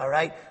vote. All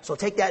right, so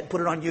take that and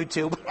put it on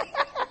YouTube.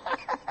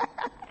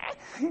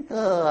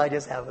 Oh, I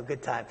just have a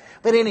good time.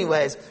 But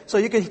anyways, so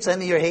you can send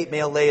me your hate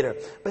mail later.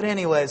 But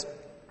anyways,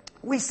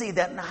 we see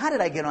that. Now, how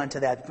did I get onto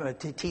that?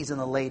 Teasing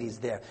the ladies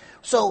there.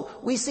 So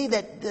we see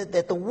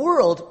that the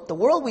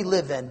world we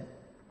live in,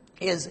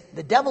 is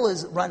the devil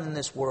is running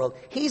this world.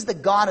 He's the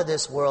god of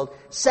this world.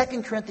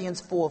 2 Corinthians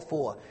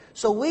 4:4.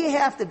 So we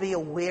have to be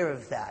aware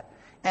of that.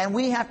 And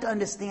we have to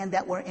understand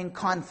that we're in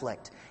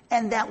conflict.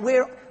 And that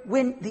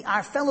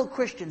our fellow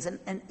Christians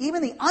and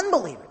even the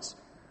unbelievers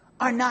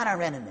are not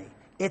our enemy.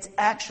 It's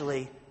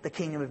actually the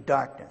kingdom of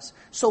darkness.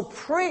 So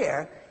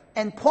prayer,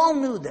 and Paul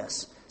knew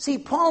this. See,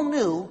 Paul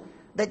knew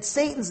that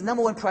Satan's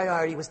number one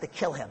priority was to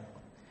kill him.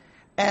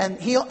 And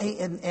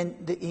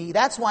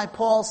that's why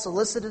Paul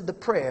solicited the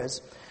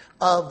prayers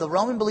of the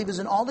Roman believers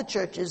in all the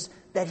churches,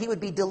 that he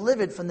would be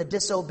delivered from the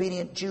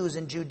disobedient Jews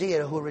in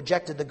Judea who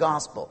rejected the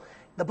gospel.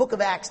 The book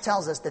of Acts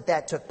tells us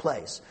that took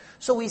place.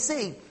 So we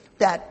see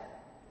that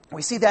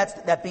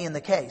being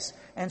the case.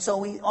 And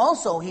so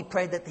he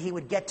prayed that he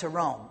would get to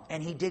Rome,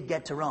 and he did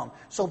get to Rome.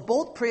 So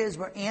both prayers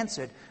were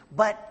answered,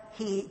 but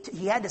he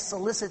had to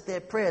solicit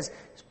their prayers.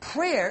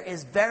 Prayer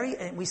is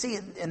and we see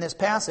in this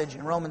passage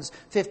in Romans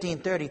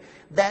 15:30,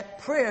 that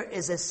prayer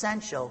is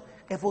essential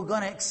if we're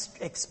going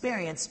to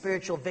experience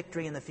spiritual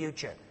victory in the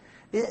future.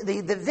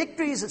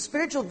 The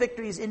spiritual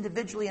victories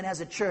individually and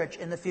as a church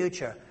in the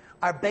future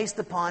are based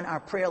upon our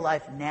prayer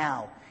life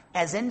now,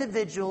 as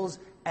individuals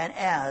and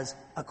as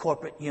a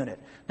corporate unit.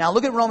 Now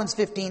look at Romans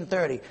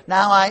 15:30.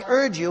 Now I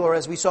urge you, or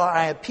as we saw,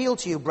 I appeal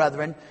to you,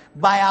 brethren,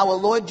 by our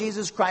Lord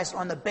Jesus Christ,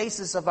 on the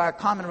basis of our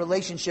common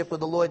relationship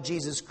with the Lord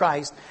Jesus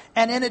Christ,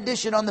 and in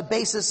addition on the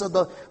basis of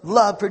the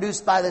love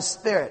produced by the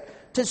Spirit,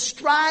 to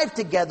strive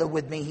together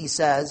with me, he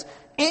says,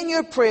 in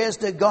your prayers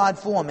to God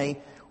for me.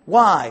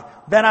 Why?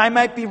 That I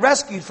might be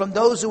rescued from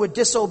those who are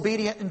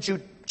disobedient in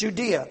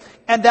Judea,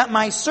 and that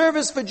my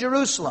service for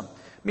Jerusalem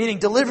meaning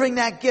delivering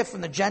that gift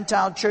from the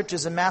Gentile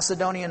churches in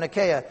Macedonia and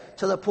Achaia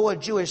to the poor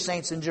Jewish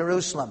saints in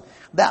Jerusalem,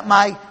 that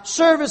my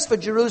service for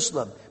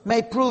Jerusalem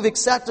may prove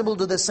acceptable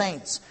to the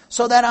saints,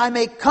 so that I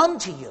may come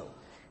to you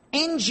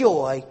in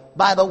joy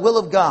by the will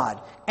of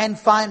God, and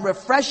find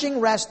refreshing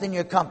rest in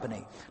your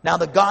company. Now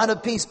the God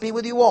of peace be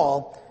with you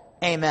all.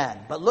 Amen.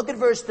 But look at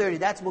verse 30.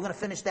 We're going to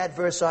finish that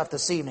verse off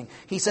this evening.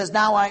 He says,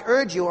 now I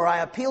urge you, or I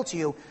appeal to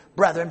you,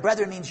 brethren.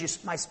 Brethren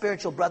means my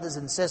spiritual brothers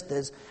and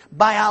sisters,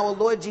 by our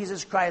Lord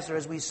Jesus Christ, or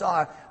as we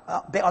saw,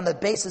 on the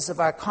basis of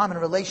our common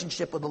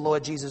relationship with the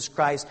Lord Jesus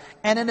Christ,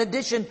 and in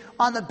addition,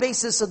 on the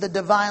basis of the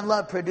divine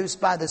love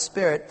produced by the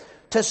Spirit,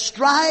 to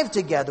strive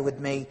together with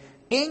me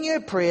in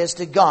your prayers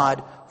to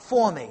God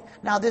for me.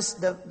 Now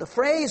the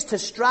phrase to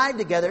strive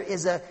together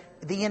is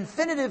the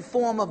infinitive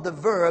form of the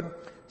verb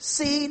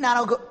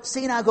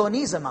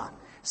synagonizomai.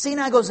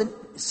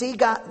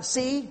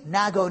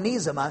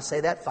 Synagonizomai, say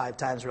that 5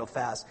 times real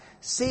fast.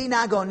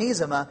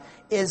 Synagonizomai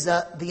is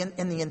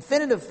in the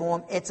infinitive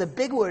form. It's a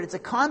big word. It's a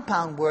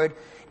compound word.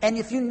 And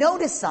if you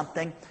notice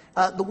something,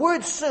 the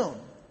word soon,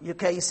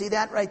 okay, you see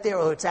that right there?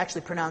 Or it's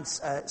actually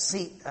pronounced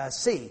see.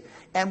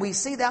 And we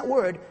see that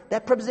word,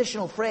 that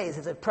prepositional phrase,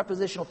 it's a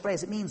prepositional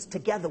phrase. It means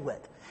together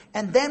with.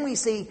 And then we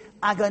see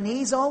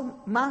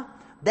agonizomai.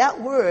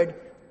 That word,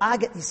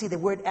 you see the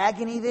word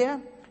agony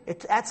there?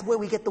 That's where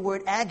we get the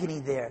word agony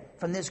there,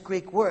 from this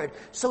Greek word.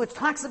 So it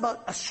talks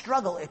about a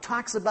struggle. It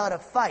talks about a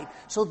fight.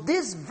 So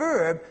this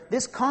verb,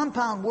 this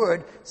compound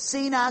word,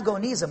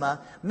 synagonizomai,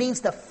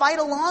 means to fight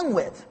along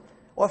with,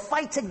 or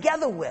fight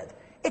together with.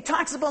 It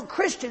talks about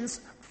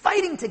Christians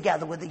fighting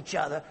together with each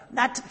other,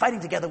 not fighting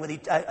together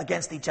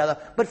against each other,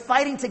 but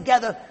fighting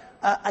together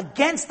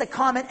against the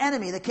common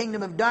enemy, the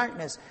kingdom of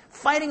darkness,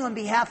 fighting on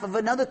behalf of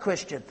another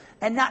Christian,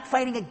 and not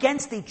fighting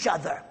against each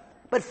other,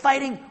 but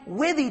fighting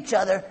with each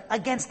other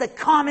against the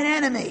common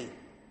enemy.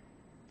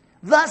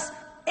 Thus,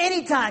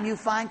 anytime you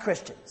find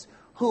Christians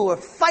who are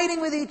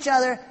fighting with each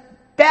other,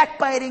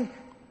 backbiting,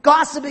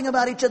 gossiping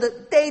about each other,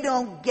 they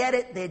don't get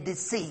it, they're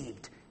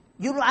deceived.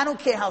 I don't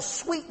care how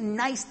sweet and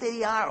nice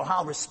they are or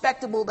how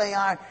respectable they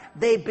are,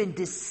 they've been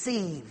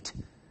deceived.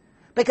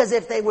 Because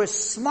if they were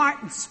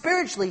smart and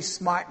spiritually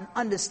smart and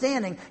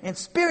understanding and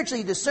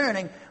spiritually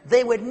discerning,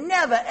 they would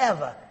never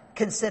ever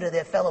consider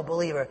their fellow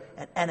believer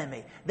an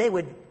enemy. They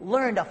would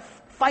learn to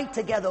fight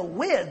together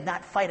with,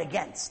 not fight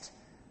against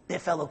their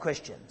fellow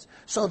Christians.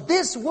 So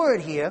this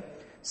word here,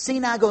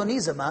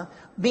 synagonizomai,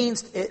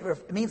 means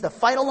to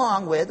fight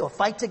along with or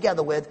fight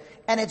together with,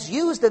 and it's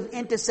used of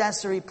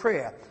intercessory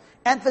prayer,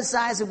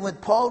 emphasizing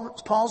with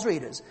Paul's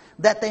readers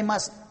that they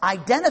must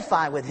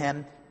identify with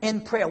him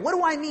in prayer. What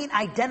do I mean,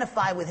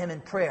 identify with him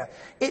in prayer?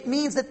 It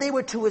means that they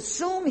were to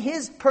assume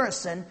his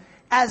person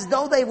as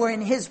though they were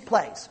in his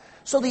place.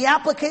 So the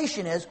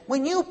application is,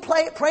 when you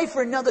pray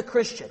for another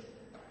Christian,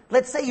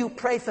 let's say you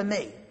pray for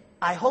me.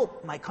 I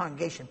hope my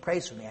congregation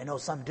prays for me. I know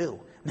some do.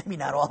 Maybe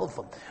not all of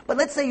them. But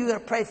let's say you're going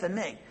to pray for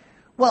me.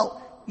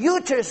 Well,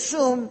 you to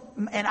assume,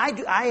 and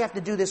I have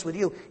to do this with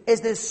you, is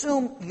to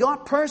assume your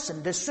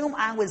person, to assume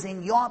I was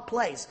in your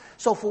place.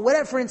 So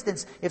for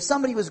instance, if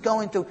somebody was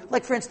going through,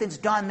 like for instance,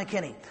 Don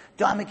McKinney.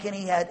 Don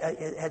McKinney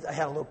had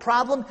a little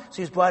problem, so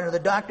he was brought into the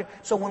doctor.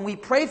 So when we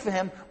pray for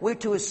him, we're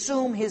to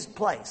assume his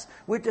place.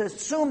 We're to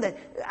assume that,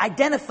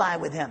 identify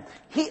with him.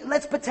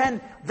 Let's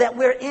pretend that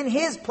we're in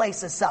his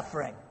place of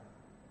suffering.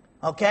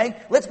 Okay?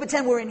 Let's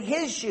pretend we're in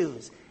his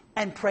shoes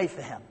and pray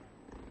for him.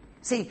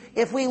 See,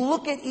 if we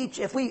look at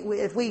if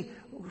we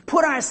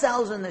put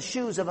ourselves in the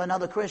shoes of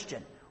another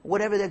Christian,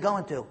 whatever they're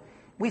going through,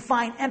 we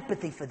find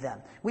empathy for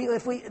them.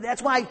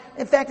 That's why,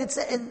 in fact,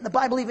 the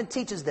Bible even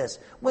teaches this.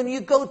 When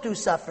you go through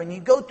suffering, you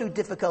go through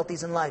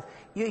difficulties in life,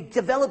 you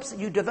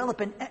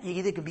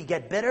either can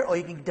get bitter or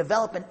you can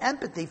develop an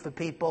empathy for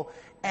people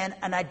and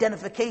an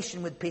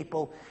identification with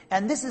people.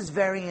 And this is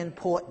very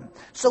important.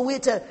 So we're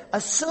to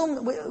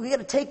assume, we got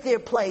to take their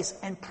place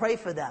and pray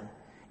for them.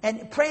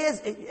 And prayer,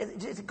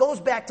 it goes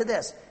back to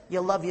this.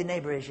 You love your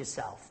neighbor as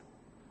yourself.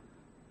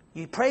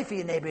 You pray for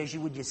your neighbor as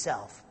you would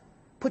yourself.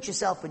 Put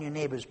yourself in your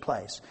neighbor's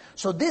place.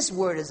 So this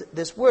word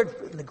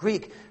in the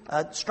Greek,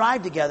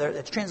 strive together,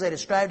 that's translated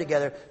strive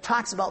together,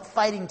 talks about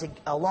fighting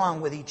along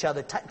with each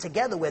other,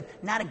 together with,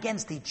 not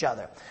against each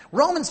other.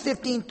 Romans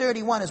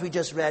 15:31, as we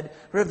just read,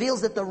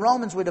 reveals that the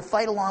Romans were to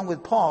fight along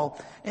with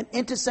Paul in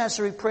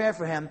intercessory prayer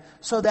for him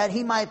so that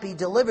he might be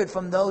delivered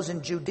from those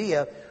in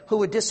Judea who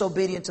were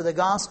disobedient to the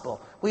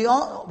gospel. We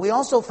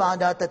also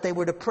found out that they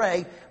were to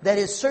pray that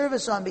his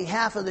service on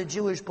behalf of the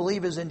Jewish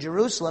believers in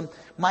Jerusalem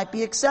might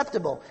be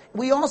acceptable.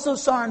 We also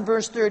saw in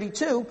verse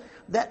 32,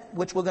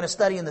 which we're going to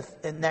study in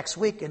next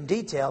week in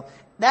detail,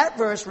 that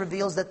verse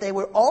reveals that they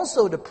were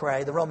also to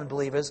pray, the Roman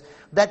believers,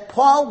 that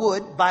Paul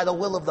would, by the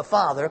will of the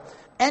Father,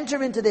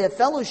 enter into their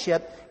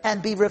fellowship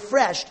and be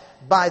refreshed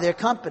by their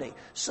company.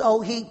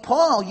 So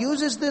Paul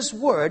uses this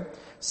word,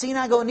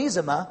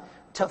 synagonizomai,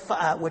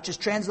 which is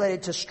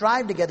translated to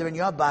strive together in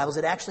your Bibles.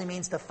 It actually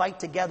means to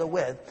fight together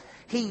with.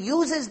 He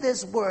uses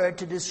this word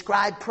to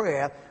describe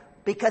prayer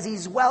because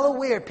he's well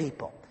aware,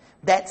 people,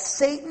 that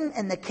Satan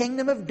and the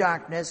kingdom of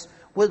darkness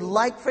would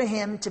like for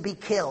him to be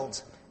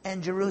killed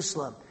in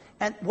Jerusalem.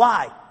 And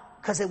why?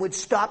 Because it would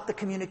stop the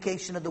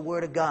communication of the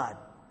Word of God.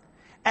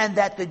 And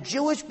that the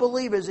Jewish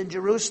believers in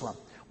Jerusalem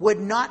would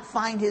not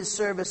find his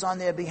service on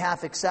their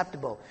behalf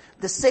acceptable.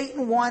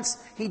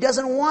 He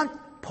doesn't want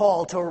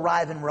Paul to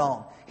arrive in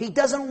Rome. He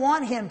doesn't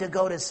want him to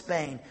go to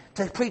Spain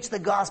to preach the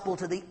gospel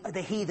to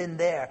the heathen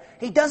there.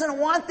 He doesn't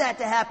want that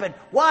to happen.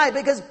 Why?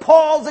 Because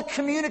Paul's a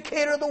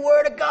communicator of the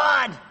Word of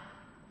God.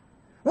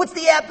 What's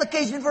the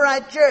application for our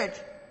church?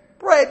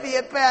 Pray for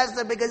your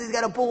pastor because he's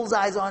got a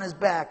bullseye on his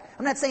back.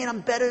 I'm not saying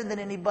I'm better than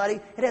anybody.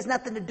 It has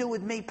nothing to do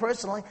with me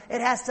personally.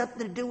 It has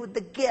something to do with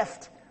the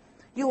gift.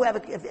 I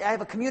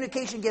have a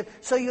communication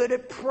gift, so you're to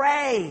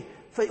pray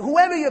for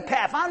whoever your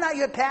pastor. If I'm not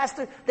your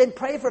pastor, then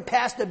pray for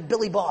Pastor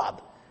Billy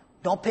Bob.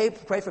 Don't pray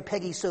for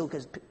Peggy Sue,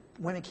 because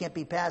women can't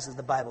be pastors,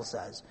 the Bible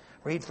says.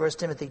 Read 1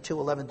 Timothy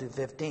 2:11 through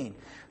 15.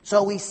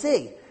 So we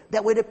see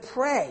that we're to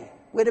pray.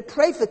 We're to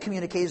pray for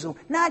communication.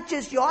 Not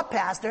just your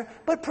pastor,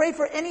 but pray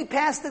for any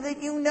pastor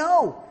that you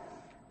know.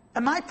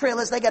 On my prayer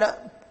list, I got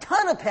a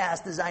ton of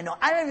pastors I know.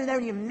 I never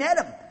even met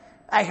them.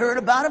 I heard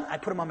about them. I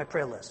put them on my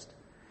prayer list.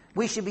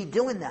 We should be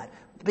doing that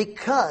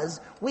because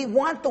we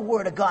want the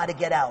Word of God to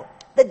get out.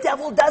 The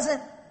devil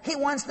doesn't. He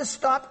wants to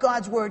stop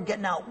God's Word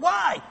getting out.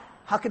 Why?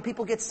 How can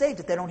people get saved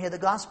if they don't hear the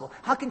gospel?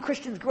 How can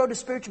Christians grow to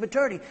spiritual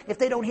maturity if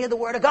they don't hear the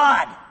Word of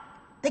God?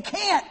 They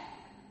can't.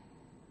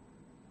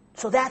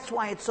 So that's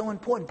why it's so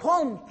important.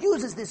 Paul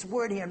uses this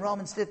word here in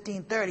Romans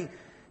 15:30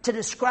 to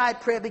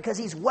describe prayer because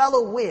he's well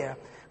aware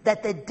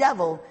that the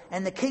devil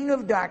and the kingdom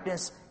of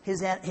darkness,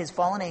 his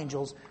fallen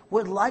angels,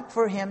 would like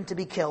for him to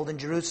be killed in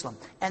Jerusalem,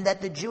 and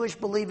that the Jewish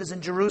believers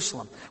in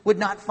Jerusalem would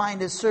not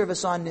find his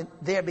service on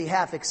their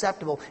behalf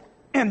acceptable,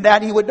 and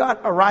that he would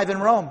not arrive in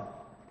Rome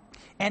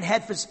and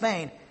head for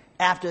Spain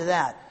after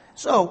that.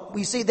 So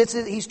we see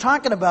he's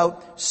talking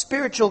about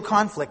spiritual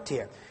conflict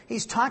here.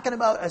 He's talking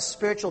about a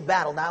spiritual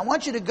battle. Now I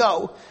want you to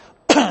go,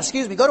 go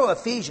to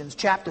Ephesians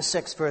chapter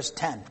 6, verse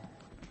 10.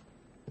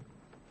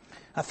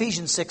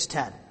 Ephesians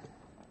 6:10.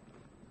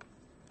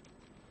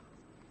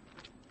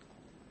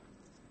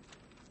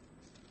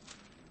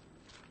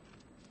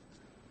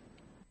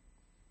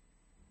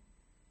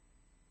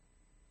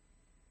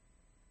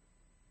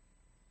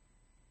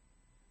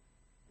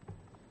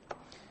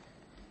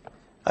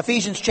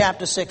 Ephesians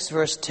chapter 6,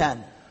 verse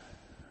 10.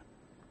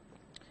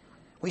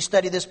 We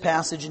studied this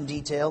passage in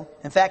detail.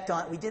 In fact,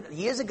 we did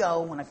years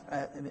ago when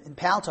in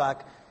Pal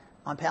Talk,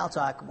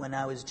 when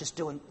I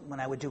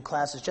would do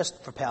classes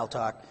just for Pal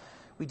Talk,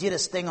 we did a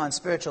thing on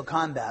spiritual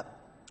combat.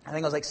 I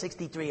think it was like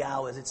 63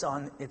 hours. It's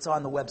on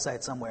the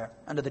website somewhere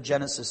under the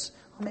Genesis.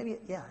 Or maybe,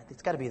 yeah,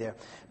 it's got to be there.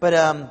 But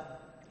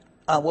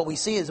what we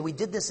see is that we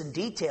did this in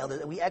detail.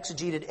 That we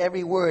exegeted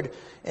every word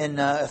in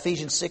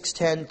Ephesians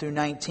 6:10 through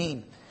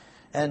 19.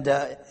 And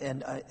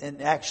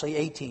actually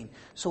 18.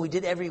 So we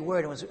did every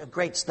word. It was a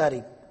great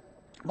study.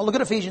 Well, look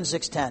at Ephesians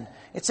 6:10.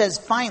 It says,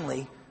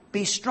 finally,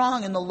 be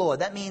strong in the Lord.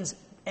 That means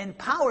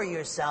empower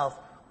yourself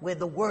with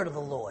the word of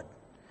the Lord.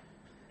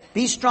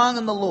 Be strong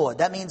in the Lord.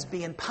 That means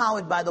be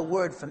empowered by the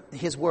word, from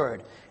His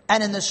word,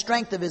 and in the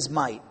strength of His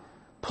might.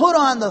 Put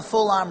on the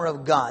full armor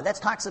of God. That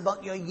talks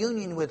about your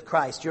union with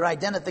Christ, your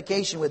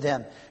identification with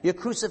Him. You're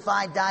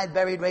crucified, died,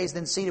 buried, raised,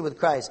 and seated with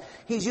Christ.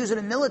 He's using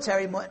a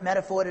military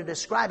metaphor to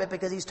describe it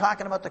because he's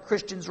talking about the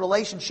Christian's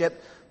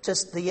relationship to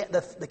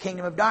the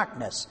kingdom of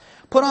darkness.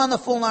 Put on the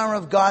full armor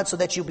of God so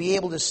that you'll be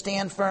able to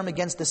stand firm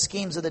against the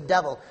schemes of the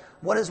devil.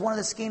 What is one of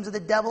the schemes of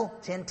the devil?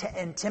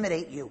 To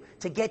intimidate you,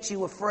 to get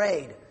you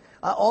afraid.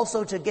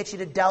 Also to get you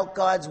to doubt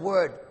God's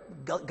word.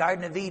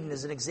 Garden of Eden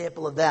is an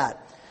example of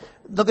that.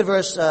 Look at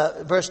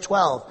verse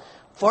 12.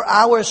 For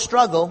our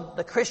struggle,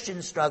 the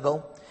Christian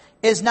struggle,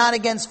 is not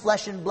against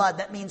flesh and blood.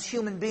 That means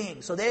human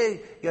beings. So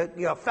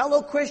your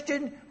fellow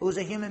Christian who's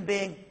a human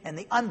being and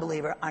the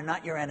unbeliever are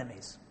not your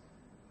enemies.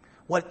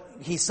 What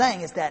he's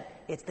saying is that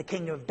it's the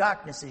kingdom of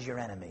darkness is your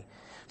enemy.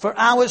 For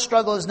our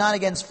struggle is not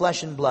against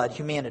flesh and blood,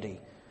 humanity,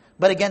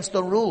 but against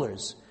the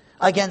rulers,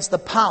 against the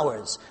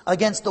powers,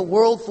 against the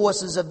world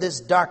forces of this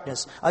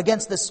darkness,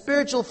 against the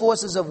spiritual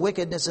forces of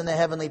wickedness in the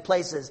heavenly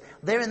places.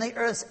 They're in the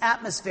earth's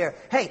atmosphere.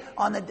 Hey,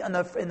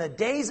 in the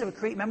days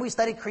of remember we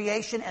studied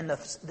creation and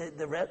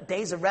the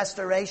days of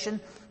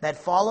restoration that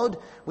followed.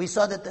 We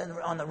saw that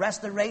on the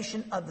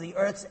restoration of the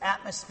earth's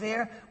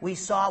atmosphere, we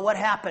saw what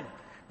happened.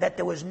 That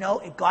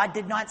God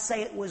did not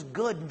say it was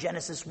good in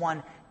Genesis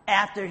 1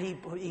 after He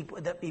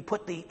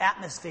put the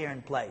atmosphere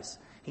in place.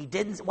 He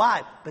didn't.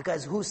 Why?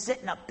 Because who's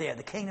sitting up there?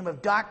 The kingdom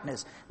of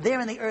darkness.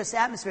 They're in the earth's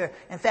atmosphere.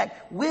 In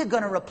fact, we're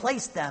going to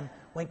replace them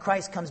when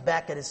Christ comes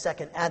back at His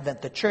second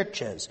advent. The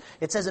church is.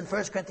 It says in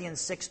 1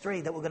 Corinthians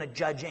 6:3 that we're going to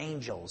judge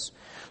angels.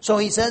 So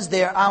he says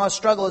there, our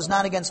struggle is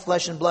not against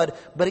flesh and blood,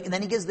 but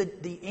then he gives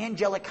the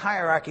angelic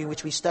hierarchy,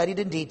 which we studied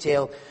in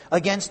detail,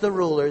 against the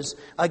rulers,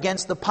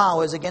 against the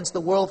powers, against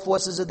the world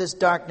forces of this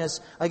darkness,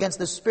 against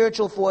the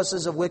spiritual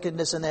forces of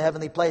wickedness in the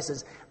heavenly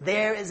places.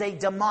 There is a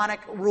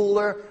demonic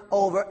ruler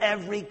over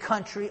every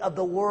country of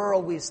the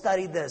world. We've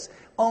studied this.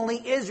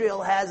 Only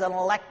Israel has an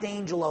elect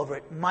angel over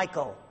it,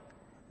 Michael.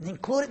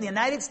 Including the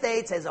United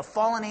States has a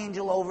fallen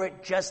angel over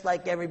it just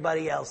like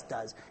everybody else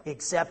does,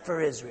 except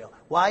for Israel.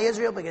 Why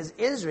Israel? Because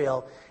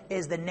Israel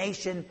is the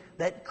nation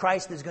that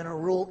Christ is going to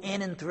rule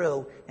in and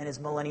through in his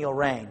millennial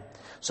reign.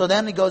 So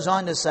then he goes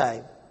on to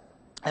say,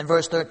 in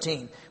verse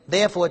 13,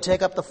 therefore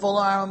take up the full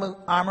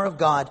armor of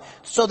God,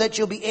 so that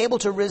you'll be able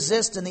to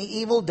resist in the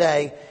evil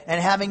day,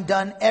 and having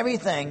done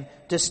everything,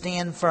 to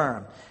stand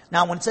firm.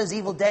 Now, when it says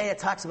evil day, it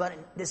talks about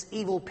this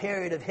evil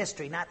period of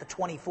history, not the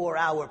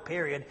 24-hour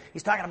period.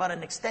 He's talking about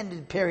an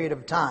extended period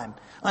of time.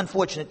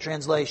 Unfortunate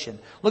translation.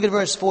 Look at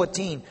verse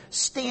 14.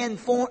 Stand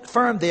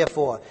firm,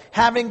 therefore,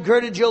 having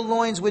girded your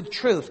loins with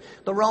truth.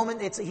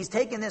 He's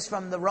taking this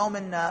from the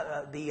Roman,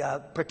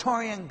 the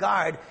Praetorian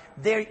Guard,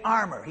 their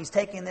armor. He's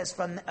taking this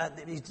from,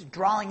 he's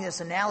drawing this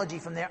analogy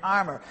from their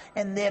armor.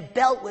 And their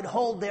belt would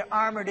hold their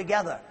armor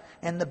together.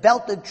 And the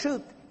belt of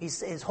truth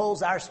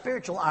holds our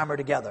spiritual armor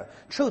together.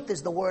 Truth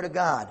is the Word of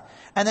God.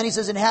 And then he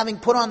says, and having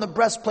put on the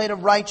breastplate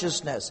of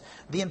righteousness,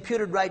 the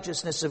imputed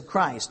righteousness of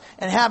Christ,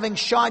 and having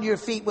shod your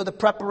feet with the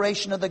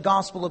preparation of the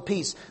gospel of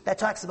peace. That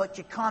talks about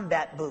your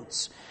combat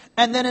boots.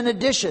 And then in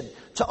addition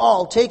to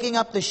all, taking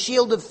up the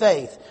shield of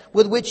faith,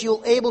 with which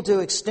you'll able to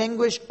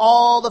extinguish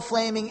all the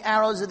flaming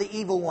arrows of the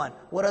evil one.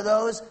 What are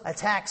those?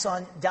 Attacks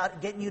on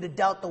getting you to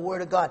doubt the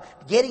Word of God.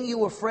 Getting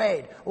you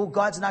afraid. Oh,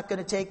 God's not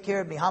going to take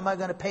care of me. How am I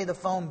going to pay the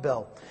phone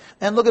bill?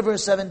 And look at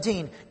verse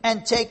 17.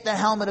 And take the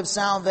helmet of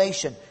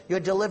salvation,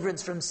 your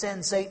deliverance from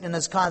sin, Satan, and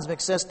his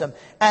cosmic system.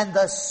 And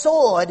the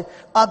sword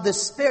of the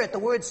Spirit. The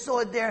word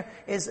sword there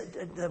is,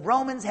 the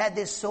Romans had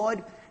this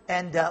sword,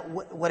 and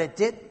what it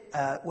did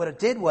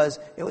was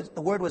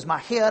the word was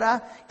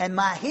mahira, and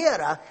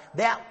mahira,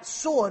 that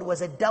sword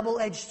was a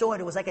double-edged sword.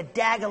 It was like a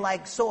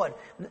dagger-like sword.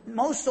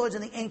 Most swords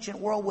in the ancient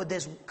world were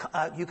this,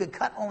 you could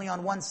cut only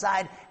on one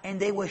side, and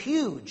they were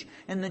huge.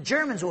 And the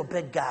Germans were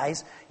big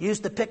guys,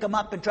 used to pick them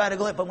up and try to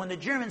go in. But when the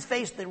Germans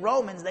faced the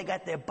Romans, they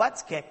got their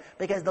butts kicked,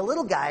 because the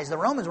little guys, the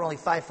Romans were only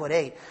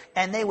 5'8",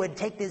 and they would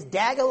take this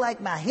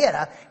dagger-like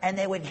mahira, and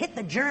they would hit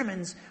the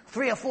Germans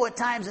 3 or 4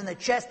 times in the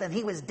chest, and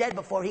he was dead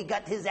before he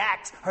got his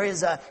axe, or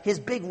his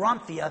big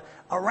rampia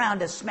around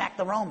to smack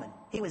the Roman.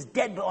 He was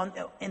dead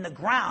in the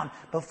ground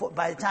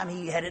by the time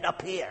he had it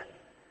up here.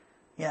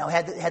 You know,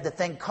 had the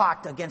thing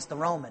cocked against the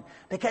Roman.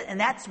 And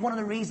that's one of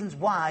the reasons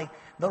why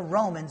the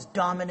Romans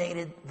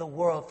dominated the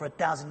world for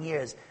 1,000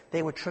 years.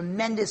 They were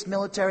tremendous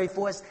military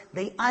force.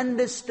 They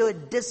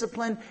understood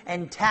discipline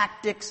and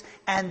tactics,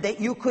 and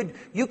you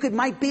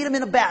might beat them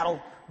in a battle,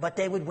 but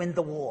they would win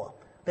the war.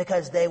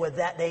 Because they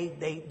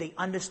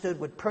understood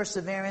what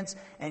perseverance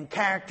and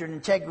character and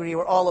integrity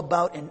were all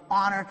about, and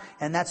honor,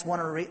 and that's one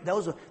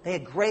of they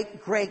had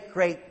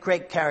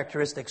great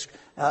characteristics.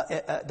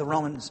 The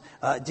Romans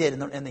did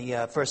in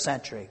the first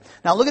century.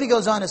 Now look what he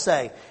goes on to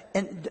say.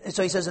 And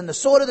so he says, "And the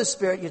sword of the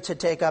Spirit you're to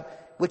take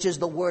up, which is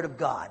the Word of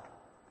God."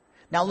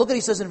 Now look what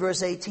he says in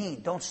verse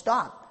 18. Don't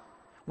stop.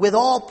 With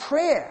all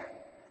prayer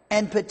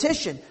and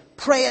petition,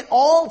 pray at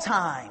all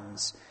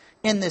times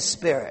in the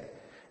Spirit.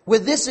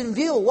 With this in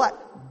view, what?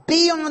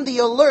 Be on the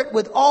alert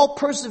with all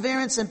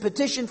perseverance and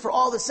petition for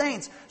all the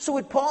saints. So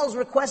what Paul's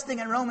requesting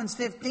in Romans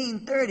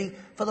 15:30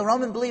 for the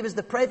Roman believers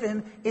to pray for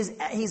him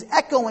he's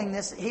echoing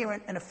this here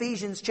in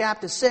Ephesians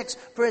chapter 6,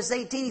 verse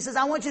 18. He says,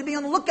 I want you to be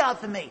on the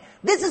lookout for me.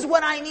 This is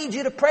what I need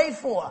you to pray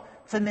for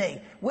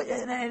me.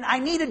 And I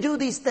need to do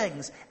these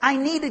things. I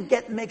need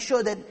to make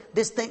sure that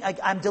this thing,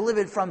 I'm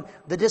delivered from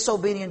the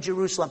disobedient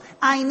Jerusalem.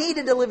 I need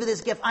to deliver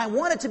this gift. I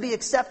want it to be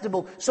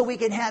acceptable so we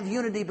can have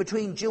unity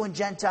between Jew and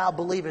Gentile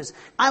believers.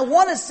 I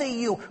want to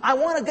see you. I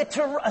want to get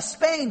to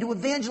Spain to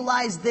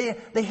evangelize the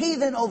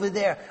heathen over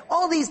there.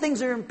 All these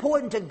things are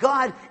important to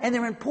God, and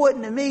they're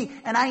important to me,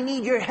 and I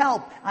need your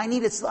help.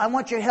 I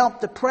want your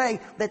help to pray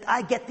that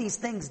I get these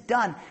things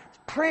done.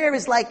 Prayer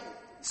is like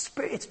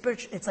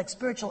it's like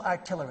spiritual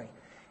artillery.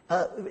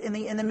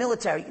 In the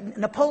military,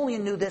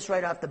 Napoleon knew this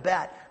right off the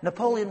bat.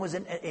 Napoleon was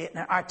an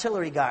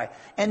artillery guy,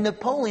 and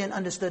Napoleon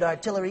understood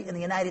artillery. In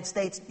the United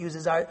States,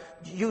 uses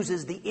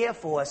the Air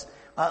Force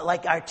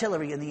like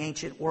artillery in the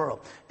ancient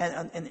world,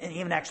 and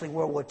even actually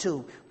World War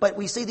II. But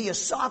we see the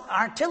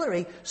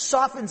artillery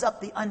softens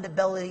up the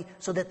underbelly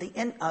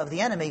of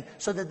the enemy,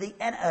 so that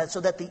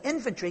the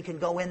infantry can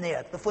go in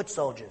there, the foot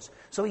soldiers.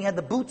 So he had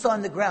the boots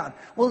on the ground.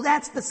 Well,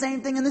 that's the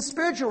same thing in the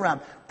spiritual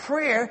realm.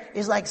 Prayer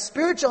is like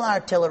spiritual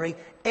artillery.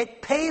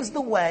 It paves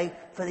the way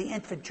for the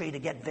infantry to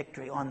get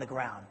victory on the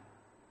ground.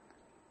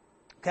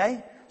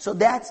 Okay? So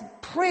that's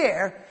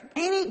prayer.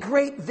 Any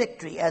great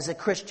victory as a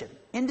Christian,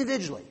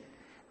 individually,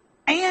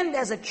 and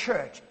as a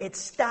church, it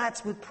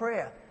starts with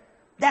prayer.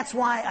 That's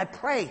why I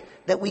pray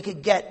that we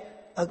could get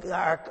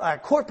our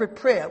corporate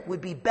prayer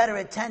would be better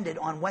attended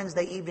on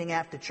Wednesday evening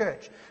after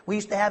church. We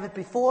used to have it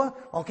before.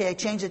 Okay, I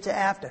changed it to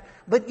after.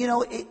 But,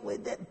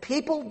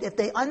 people, if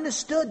they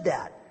understood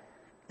that,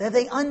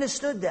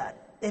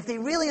 if they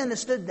really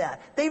understood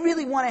that, they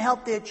really want to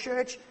help their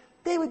church,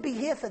 they would be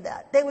here for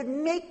that. They would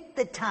make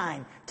the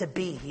time to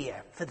be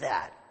here for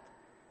that.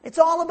 It's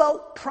all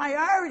about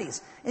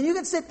priorities. And you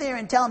can sit there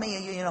and tell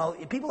me,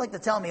 people like to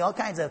tell me all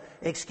kinds of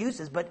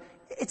excuses, but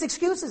it's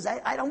excuses.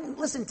 I don't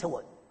listen to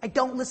it. I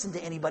don't listen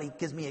to anybody who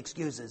gives me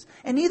excuses.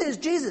 And neither is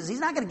Jesus. He's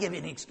not going to give you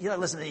any excuses. You don't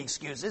listen to any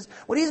excuses.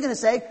 What he's going to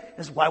say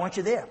is, why weren't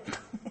you there?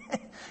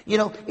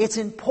 It's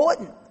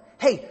important.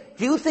 Hey,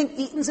 do you think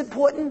eating's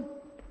important?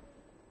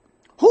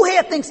 Who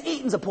here thinks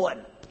eating's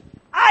important?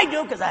 I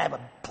do, because I have a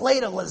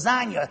plate of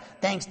lasagna,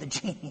 thanks to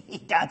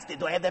Jeannie downstairs.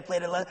 Do I have that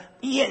plate of lasagna?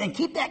 Yeah, and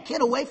keep that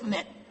kid away from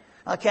it.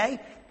 Okay?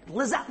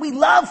 We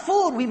love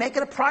food. We make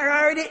it a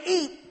priority to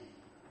eat.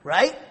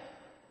 Right?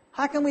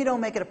 How come we don't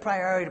make it a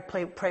priority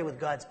to pray with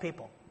God's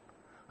people?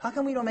 How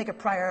come we don't make a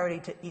priority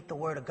to eat the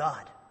Word of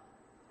God,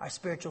 our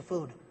spiritual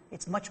food?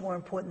 It's much more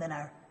important than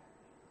our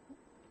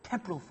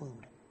temporal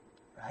food,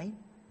 right?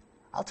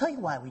 I'll tell you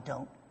why we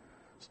don't.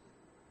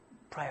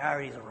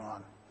 Priorities are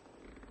wrong.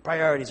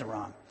 Priorities are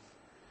wrong.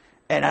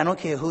 And I don't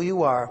care who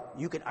you are,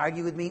 you can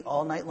argue with me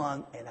all night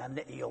long,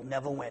 and you'll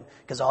never win.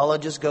 Because all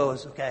it just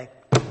goes, okay,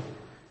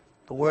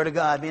 the Word of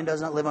God, man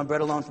does not live on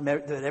bread alone, from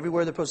every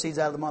word that proceeds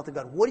out of the mouth of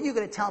God. What are you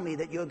going to tell me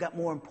that you've got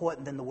more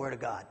important than the Word of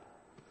God?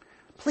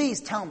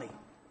 Please tell me.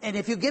 And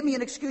if you give me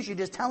an excuse, you're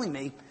just telling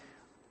me,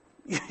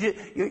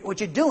 what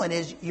you're doing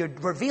is you're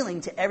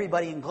revealing to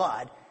everybody in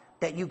God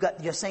that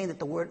you're saying that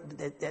the Word,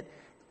 that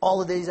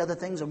all of these other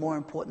things are more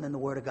important than the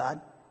Word of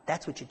God.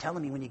 That's what you're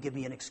telling me when you give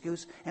me an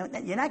excuse. And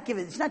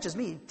it's not just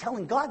me, you're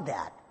telling God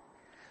that.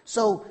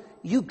 So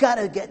you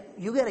gotta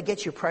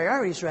get your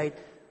priorities right.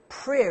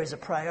 Prayer is a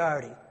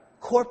priority,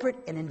 corporate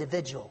and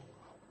individual.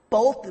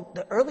 Both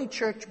the early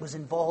church was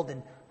involved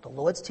in the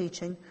Lord's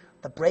teaching,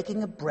 the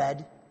breaking of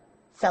bread,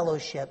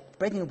 fellowship.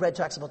 Breaking of bread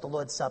talks about the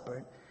Lord's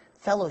Supper,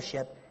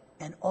 fellowship,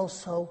 and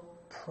also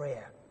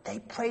prayer. They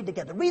prayed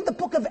together. Read the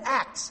book of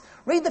Acts.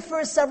 Read the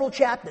first several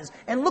chapters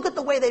and look at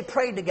the way they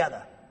prayed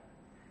together.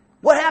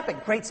 What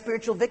happened? Great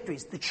spiritual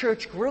victories. The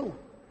church grew.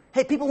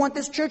 Hey, people want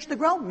this church to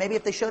grow. Maybe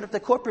if they showed up at the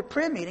corporate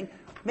prayer meeting,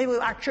 maybe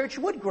our church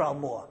would grow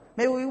more.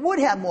 Maybe we would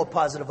have more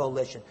positive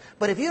volition.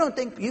 But if you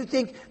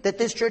think that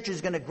this church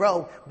is going to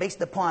grow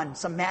based upon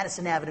some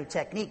Madison Avenue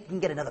technique, you can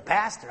get another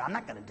pastor. I'm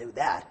not going to do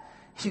that.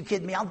 You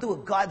kidding me? I'll do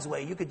it God's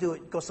way. You could do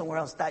it, go somewhere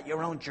else, start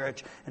your own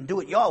church, and do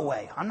it your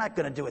way. I'm not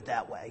going to do it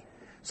that way.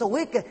 So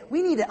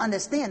we need to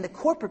understand the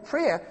corporate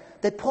prayer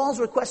that Paul's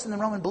requesting the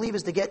Roman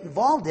believers to get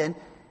involved in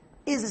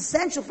is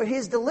essential for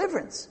his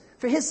deliverance,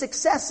 for his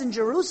success in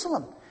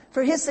Jerusalem,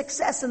 for his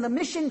success in the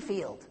mission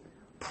field.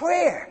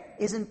 Prayer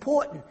is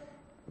important,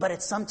 but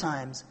it's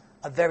sometimes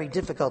a very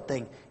difficult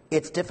thing.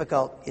 It's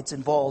difficult. It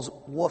involves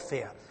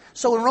warfare.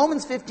 So in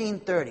Romans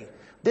 15:30,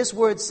 this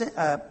word,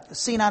 let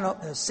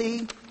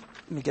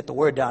me get the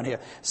word down here.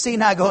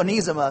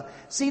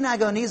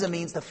 Synagonizomai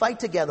means to fight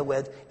together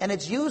with, and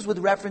it's used with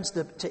reference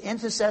to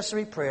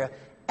intercessory prayer,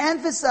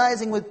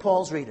 emphasizing with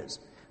Paul's readers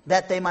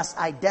that they must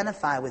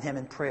identify with him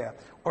in prayer.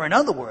 Or in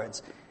other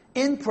words,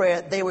 in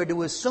prayer, they were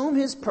to assume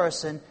his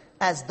person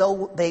as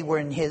though they were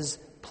in his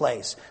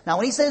place. Now,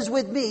 when he says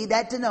with me,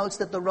 that denotes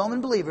that the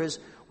Roman believers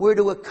were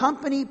to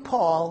accompany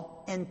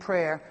Paul in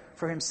prayer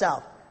for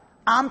himself.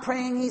 I'm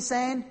praying, he's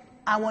saying,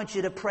 I want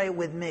you to pray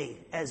with me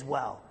as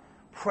well.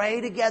 Pray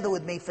together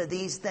with me for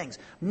these things.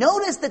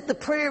 Notice that the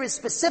prayer is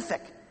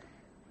specific.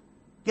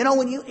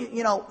 When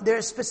there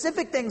are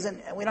specific things,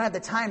 and we don't have the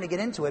time to get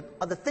into it,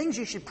 are the things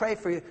you should pray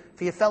for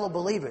your fellow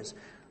believers.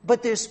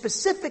 But there's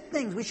specific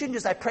things. We shouldn't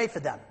just, I pray for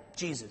them,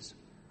 Jesus.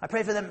 I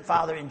pray for them,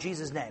 Father, in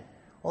Jesus' name.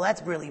 Well,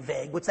 that's really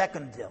vague. What's that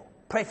going to do?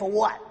 Pray for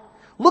what?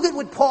 Look at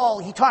what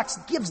Paul,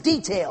 gives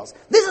details.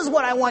 This is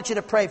what I want you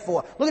to pray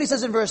for. Look what he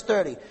says in verse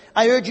 30.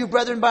 I urge you,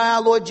 brethren, by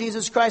our Lord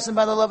Jesus Christ and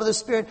by the love of the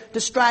Spirit, to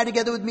strive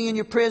together with me in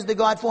your prayers to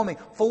God for me.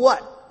 For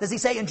what? Does he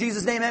say in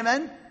Jesus' name,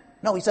 amen?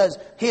 No, he says,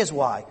 here's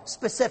why.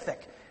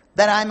 Specific.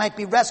 That I might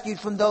be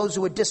rescued from those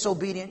who are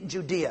disobedient in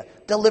Judea,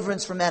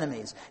 deliverance from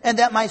enemies, and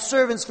that my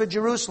servants for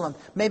Jerusalem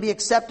may be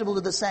acceptable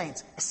to the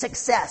saints.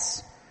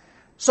 Success.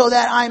 So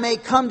that I may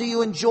come to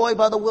you in joy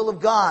by the will of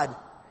God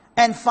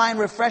and find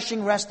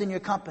refreshing rest in your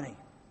company.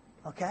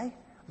 Okay?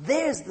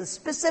 There's the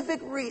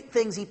specific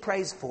things he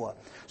prays for.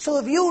 So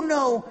if you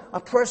know a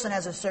person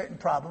has a certain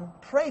problem,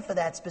 pray for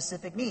that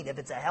specific need. If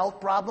it's a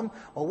health problem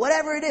or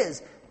whatever it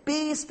is,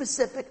 be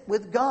specific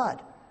with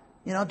God.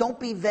 Don't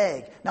be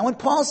vague. Now, when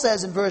Paul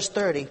says in verse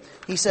 30,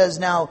 he says,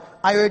 now,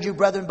 I urge you,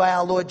 brethren, by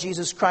our Lord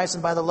Jesus Christ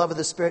and by the love of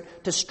the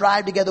Spirit, to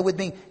strive together with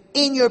me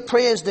in your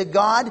prayers to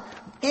God.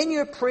 In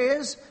your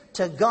prayers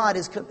to God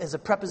is a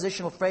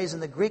prepositional phrase in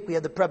the Greek. We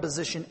have the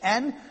preposition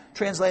en,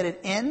 translated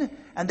in.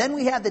 And then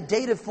we have the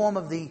dative form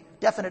of the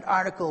definite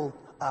article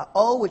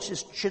o, which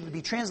should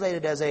be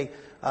translated as a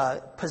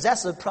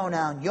possessive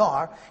pronoun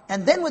yar.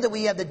 And then with it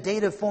we have the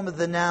dative form of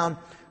the noun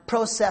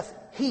proseph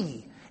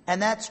he. And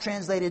that's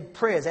translated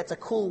prayers. That's a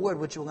cool word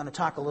which we're going to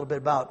talk a little bit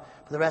about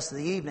for the rest of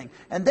the evening.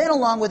 And then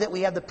along with it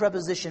we have the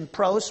preposition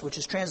pros, which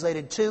is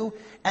translated to.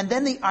 And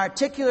then the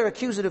articular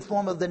accusative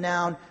form of the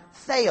noun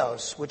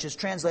theos, which is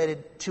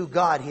translated to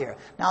God here.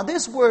 Now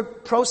this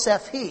word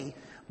proseph he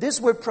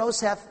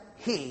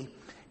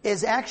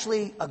is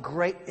actually a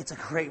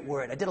great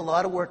word. I did a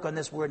lot of work on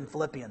this word in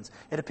Philippians.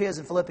 It appears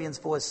in Philippians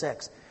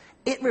 4:6.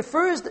 It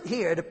refers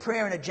here to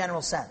prayer in a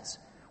general sense,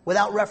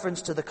 without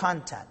reference to the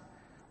content.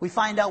 we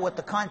find out what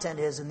the content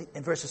is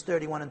in verses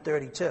 31 and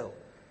 32.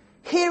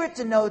 Here it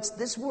denotes,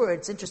 this word,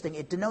 it's interesting,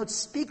 it denotes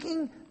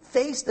speaking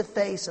face to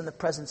face in the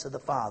presence of the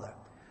Father,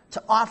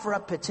 to offer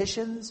up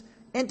petitions,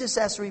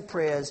 intercessory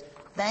prayers,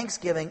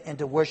 thanksgiving, and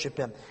to worship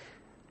Him.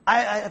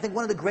 I think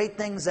one of the great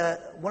things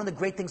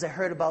I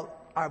heard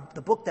about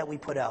the book that we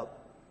put out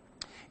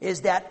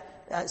is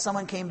that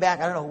someone came back,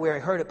 I don't know where I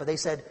heard it, but they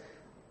said,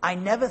 I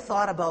never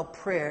thought about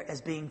prayer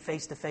as being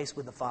face to face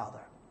with the Father.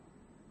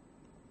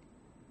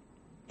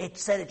 They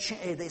said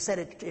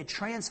it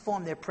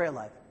transformed their prayer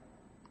life.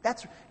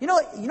 That's you know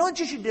what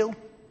you should do.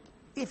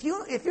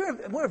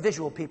 We're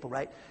visual people,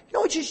 right? You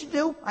know what you should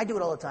do? I do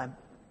it all the time.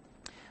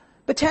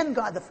 Pretend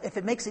God, if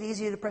it makes it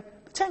easier to pray,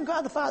 pretend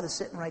God the Father's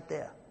sitting right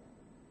there.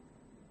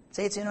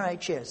 Say it's in the right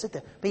chair, sit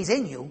there. But He's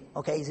in you,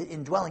 okay? He's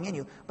indwelling in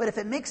you. But if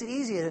it makes it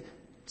easier,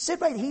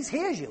 sit right. He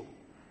hears you.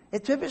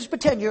 Just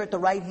pretend you're at the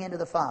right hand of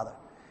the Father,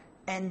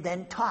 and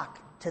then talk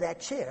to that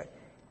chair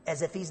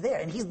as if He's there,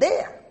 and He's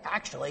there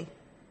actually.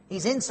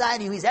 He's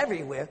inside you. He's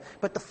everywhere.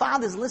 But the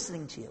Father's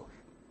listening to you.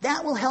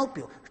 That will help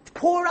you.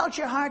 Pour out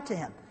your heart to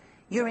Him.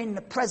 You're in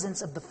the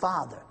presence of the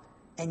Father.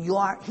 And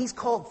He's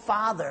called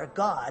Father,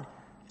 God,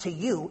 to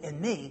you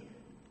and me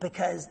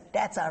because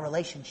that's our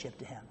relationship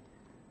to Him.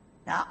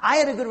 Now, I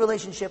had a good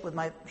relationship with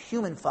my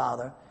human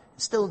father.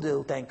 Still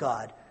do, thank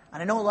God.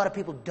 And I know a lot of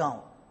people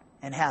don't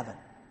and haven't.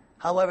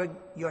 However,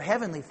 your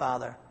heavenly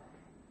Father,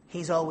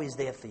 He's always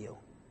there for you.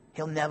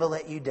 He'll never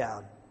let you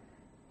down.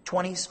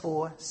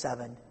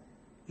 24/7.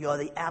 You're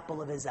the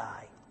apple of His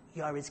eye.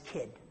 You're His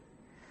kid.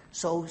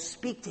 So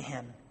speak to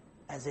Him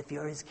as if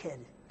you're His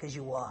kid, because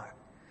you are.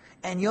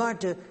 And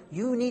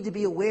you need to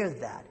be aware of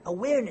that.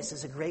 Awareness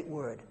is a great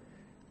word.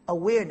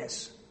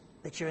 Awareness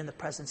that you're in the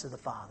presence of the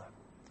Father.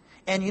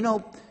 And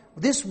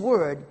this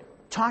word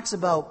talks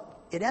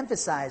about, it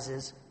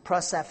emphasizes,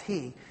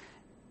 prosephi,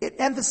 it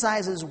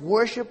emphasizes a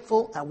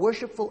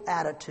worshipful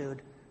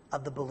attitude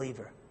of the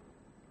believer.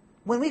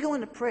 When we go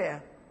into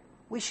prayer,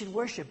 we should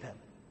worship Him.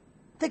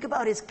 Think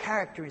about His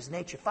character, His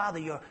nature. Father,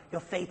 you're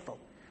faithful.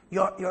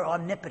 You're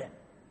omnipotent.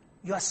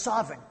 You're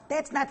sovereign.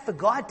 That's not for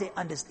God to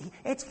understand.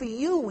 It's for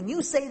you. When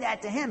you say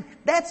that to Him,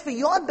 that's for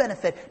your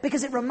benefit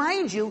because it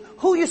reminds you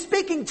who you're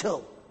speaking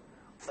to.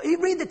 You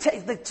read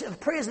the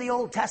prayers of the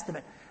Old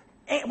Testament.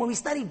 When we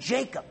studied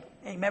Jacob,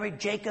 and you remember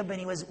Jacob and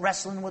he was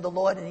wrestling with the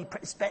Lord and he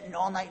spent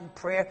all night in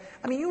prayer.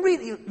 I mean, you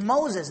read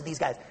Moses and these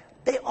guys.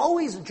 They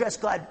always address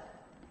God,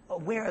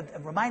 aware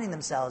of reminding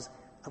themselves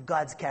of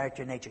God's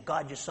character and nature.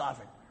 God, you're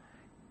sovereign.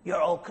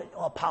 You're all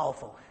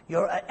powerful.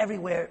 You're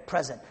everywhere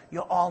present.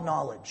 You're all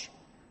knowledge.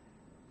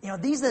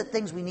 These are the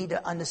things we need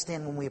to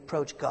understand when we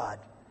approach God.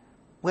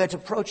 We're to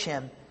approach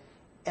Him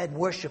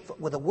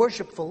with a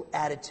worshipful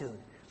attitude.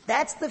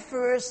 That's the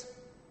first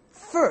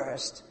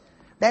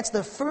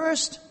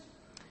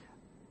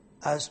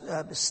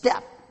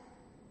step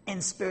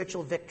in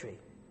spiritual victory,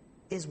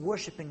 is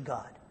worshiping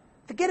God.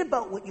 Forget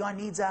about what your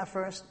needs are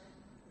first.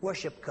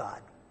 Worship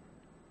God.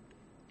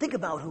 Think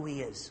about who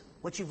He is,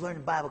 what you've learned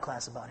in Bible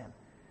class about Him.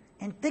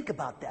 And think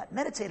about that.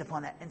 Meditate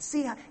upon that.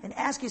 And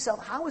ask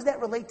yourself, how does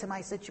that relate to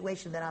my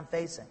situation that I'm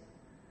facing?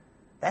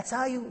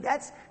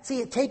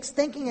 It takes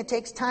thinking. It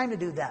takes time to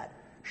do that.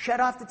 Shut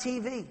off the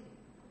TV.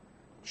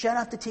 Shut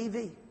off the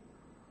TV.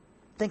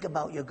 Think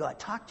about your God.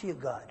 Talk to your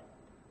God.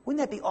 Wouldn't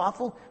that be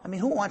awful? I mean,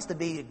 who wants to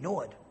be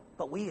ignored?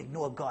 But we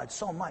ignore God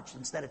so much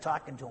instead of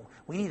talking to Him.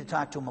 We need to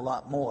talk to Him a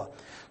lot more.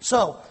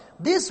 So,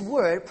 this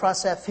word,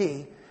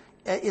 prosephi,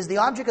 is the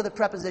object of the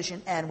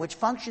preposition and, which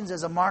functions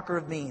as a marker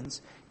of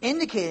means,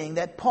 indicating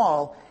that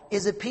Paul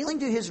is appealing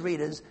to his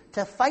readers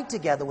to fight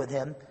together with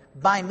him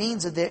by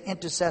means of their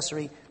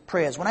intercessory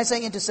prayers. When I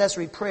say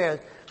intercessory prayers,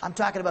 I'm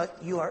talking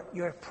about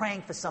you're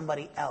praying for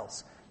somebody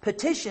else.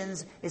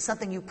 Petitions is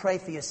something you pray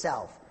for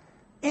yourself.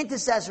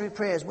 Intercessory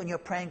prayers when you're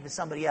praying for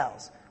somebody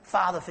else.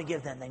 Father,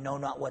 forgive them. They know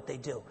not what they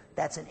do.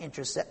 That's an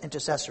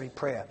intercessory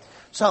prayer.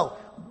 So,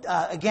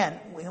 again,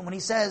 when he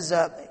says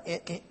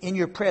in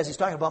your prayers,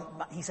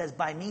 he says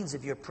by means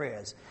of your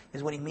prayers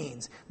is what he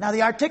means. Now,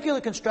 the articular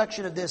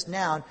construction of this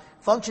noun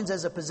functions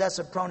as a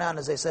possessive pronoun,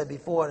 as I said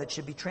before, and it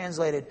should be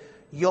translated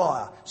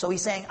your. So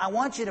he's saying, I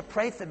want you to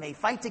pray for me,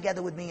 fight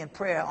together with me in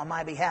prayer on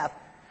my behalf,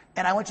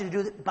 and I want you to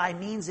do it by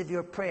means of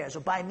your prayers, or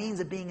by means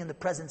of being in the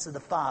presence of the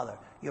Father,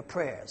 your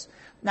prayers.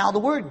 Now, the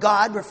word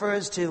God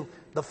refers to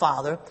the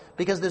Father,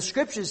 because the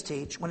Scriptures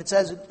teach, when it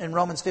says in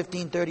Romans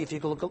 15:30, if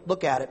you could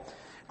look at it,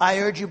 I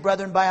urge you,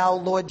 brethren, by our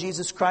Lord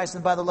Jesus Christ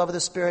and by the love of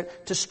the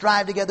Spirit, to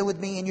strive together with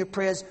me in your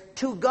prayers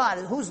to God.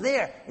 And who's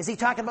there? Is he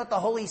talking about the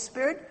Holy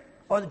Spirit,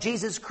 or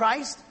Jesus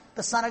Christ,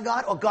 the Son of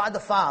God, or God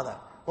the Father?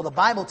 Well, the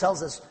Bible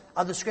tells us,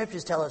 other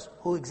Scriptures tell us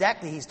who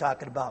exactly he's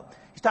talking about.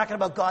 He's talking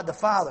about God the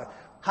Father.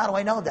 How do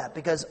I know that?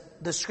 Because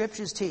the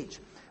Scriptures teach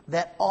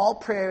that all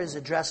prayer is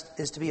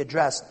to be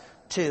addressed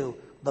to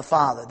the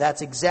Father.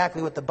 That's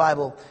exactly what the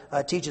Bible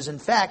teaches. In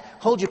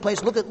fact, hold your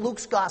place. Look at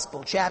Luke's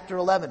Gospel, chapter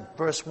 11,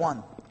 verse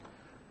 1.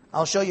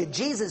 I'll show you.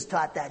 Jesus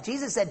taught that.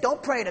 Jesus said,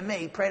 don't pray to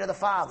me, pray to the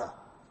Father.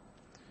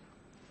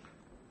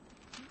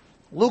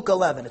 Luke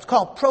 11. It's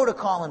called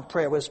protocol in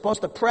prayer. We're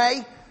supposed to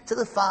pray to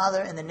the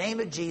Father in the name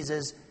of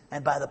Jesus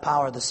and by the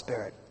power of the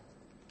Spirit.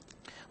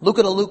 Look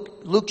at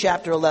Luke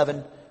chapter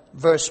 11,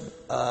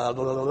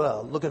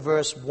 look at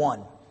verse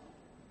 1.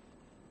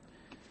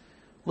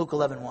 Luke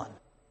 11:1.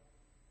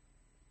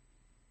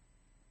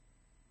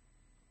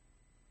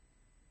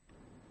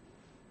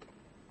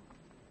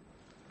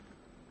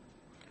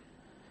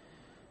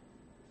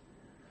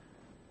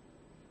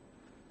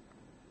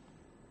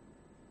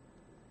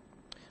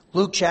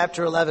 Luke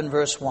chapter 11,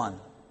 verse 1.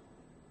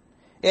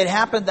 It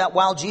happened that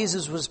while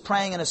Jesus was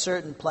praying in a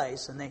certain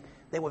place, and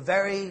they were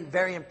very,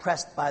 very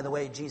impressed by the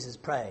way Jesus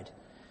prayed.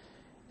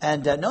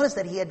 And notice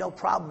that he had no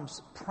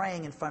problems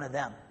praying in front of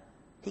them.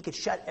 He could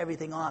shut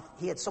everything off.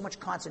 He had so much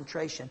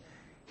concentration.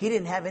 He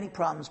didn't have any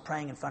problems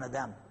praying in front of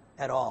them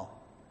at all.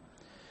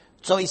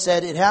 So he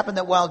said, it happened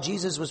that while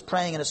Jesus was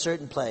praying in a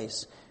certain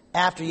place,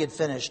 after he had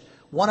finished,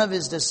 one of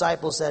his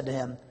disciples said to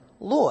him,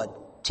 Lord,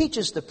 teach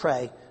us to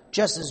pray,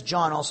 just as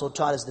John also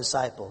taught his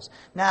disciples.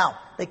 Now,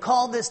 they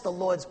call this the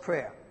Lord's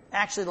Prayer.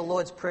 Actually, the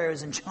Lord's Prayer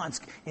is in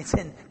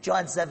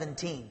John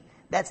 17.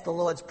 That's the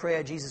Lord's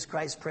Prayer, Jesus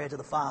Christ's prayer to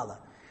the Father.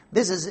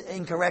 This is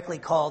incorrectly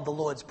called the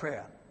Lord's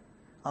Prayer.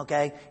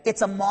 Okay?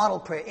 It's a model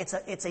prayer. It's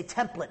a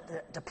template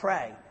to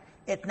pray.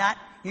 It's not,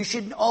 you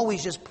shouldn't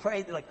always just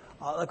pray like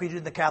we do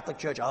in the Catholic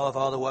Church. Our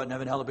Father, who art in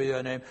heaven, hallowed be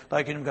thy name.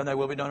 Thy kingdom come, thy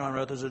will be done on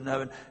earth as it is in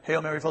heaven.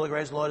 Hail Mary, full of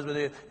grace, the Lord is with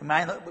you. We're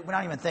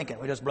not even thinking.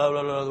 We're just blah,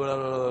 blah, blah, blah,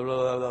 blah,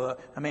 blah, blah.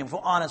 I mean, if we're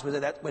honest with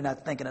it, we're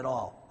not thinking at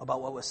all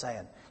about what we're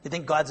saying. You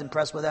think God's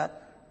impressed with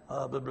that?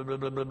 Blah, blah, blah,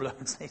 blah, blah, blah.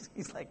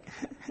 He's like,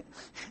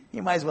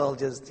 you might as well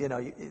just,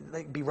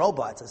 be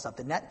robots or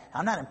something.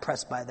 I'm not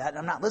impressed by that.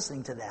 I'm not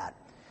listening to that.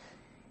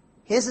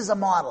 This is a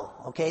model,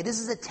 okay? This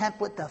is a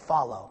template to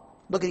follow.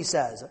 Look what he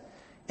says.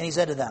 And he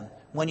said to them,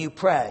 when you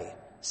pray,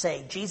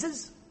 say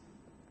Jesus?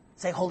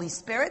 Say Holy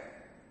Spirit?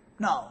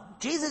 No.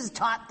 Jesus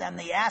taught them.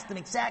 They asked him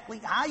exactly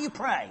how you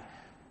pray.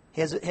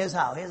 Here's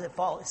how. Here's it.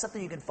 Follow. It's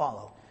something you can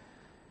follow.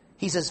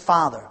 He says,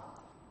 Father,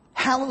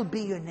 hallowed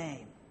be your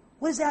name.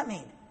 What does that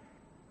mean?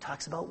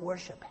 Talks about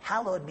worship.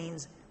 Hallowed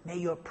means, may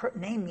your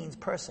name means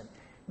person.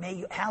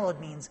 Hallowed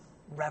means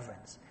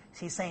reverence.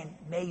 So he's saying,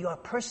 may your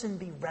person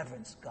be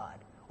reverenced, God,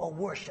 or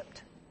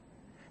worshipped.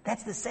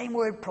 That's the same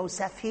word,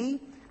 prosephi,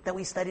 that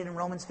we studied in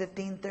Romans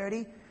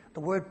 15:30. The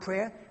word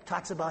prayer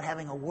talks about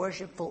having a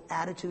worshipful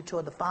attitude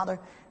toward the Father.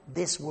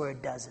 This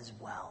word does as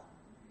well.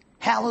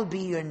 Hallowed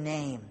be your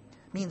name.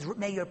 Means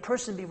may your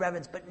person be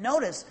reverenced. But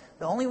notice,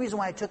 the only reason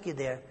why I took you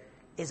there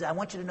is I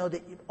want you to know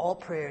that all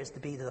prayer is to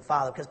be to the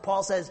Father. Because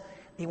Paul says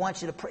he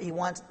wants you to pray, he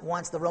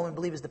wants the Roman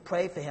believers to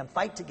pray for him,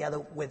 fight together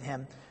with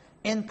him,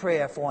 in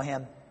prayer for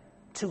him,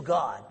 to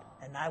God.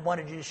 And I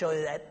wanted you to show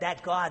you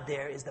that God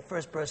there is the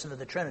first person of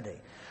the Trinity.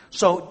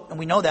 So, and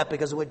we know that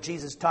because of what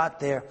Jesus taught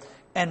there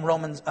in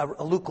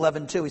Luke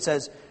 11:2. He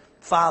says,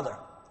 Father,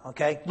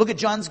 okay? Look at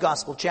John's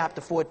Gospel,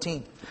 chapter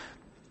 14.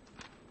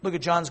 Look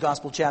at John's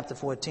Gospel, chapter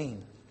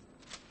 14.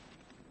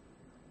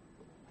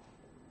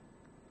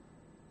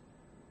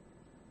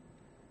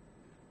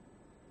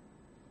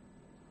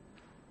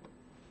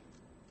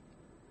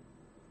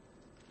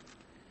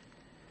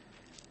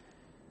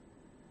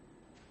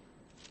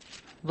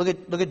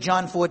 Look at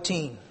John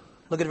 14.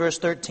 Look at verse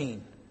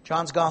 13.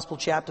 John's Gospel,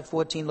 chapter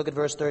 14, look at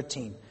verse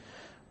 13.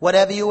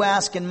 Whatever you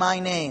ask in my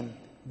name,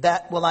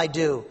 that will I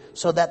do,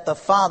 so that the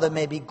Father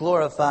may be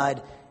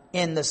glorified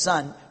in the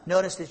Son.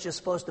 Notice that you're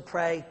supposed to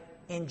pray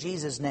in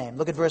Jesus' name.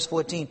 Look at verse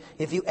 14.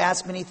 If you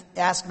ask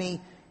me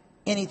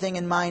anything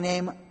in my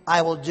name,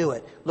 I will do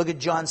it. Look at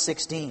John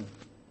 16.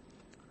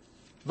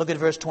 Look at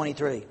verse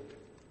 23.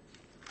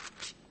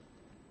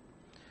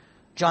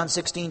 John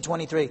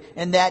 16:23.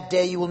 In that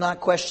day you will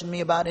not question me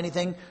about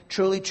anything.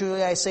 Truly,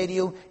 truly, I say to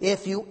you,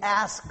 if you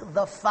ask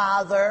the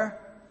Father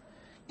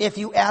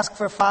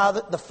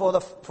the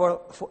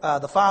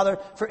Father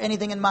for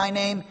anything in my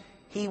name,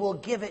 He will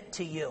give it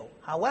to you.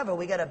 However,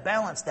 we got to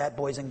balance that,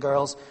 boys and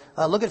girls.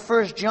 Look at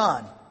 1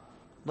 John.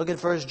 Look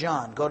at 1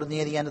 John. Go to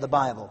near the end of the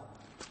Bible.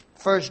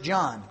 1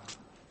 John.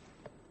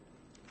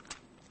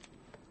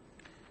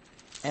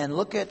 And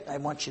I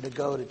want you to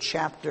go to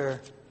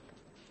chapter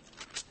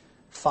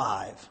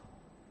 5,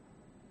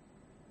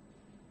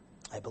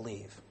 I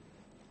believe.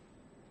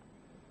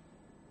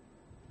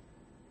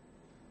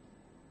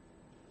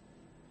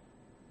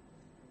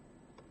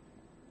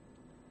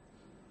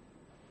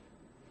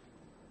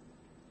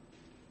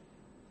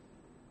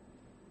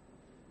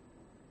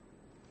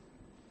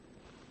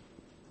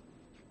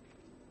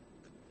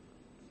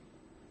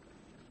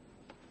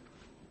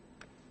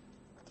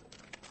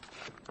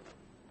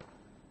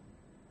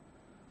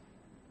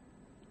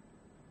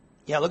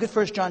 Yeah, look at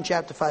 1 John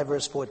chapter 5,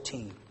 verse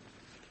 14.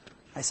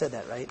 I said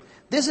that right.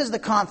 This is the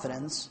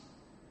confidence,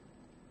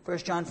 1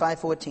 John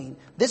 5:14.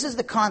 This is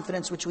the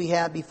confidence which we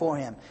have before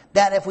Him,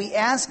 that if we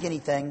ask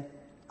anything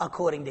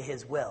according to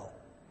His will,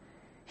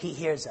 He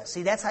hears us.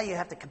 See, that's how you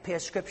have to compare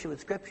Scripture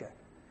with Scripture.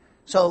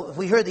 So if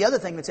we heard the other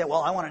thing, we'd say,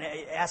 well, I want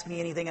to ask me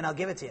anything and I'll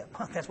give it to you.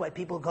 That's why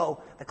people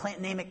go, the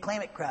name it,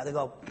 claim it crowd, they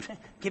go,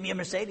 give me a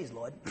Mercedes,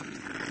 Lord.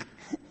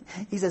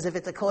 He says, if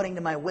it's according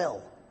to my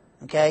will.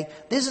 Okay?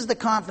 This is the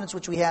confidence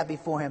which we have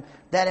before him,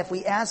 that if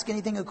we ask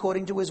anything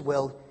according to his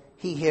will,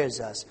 he hears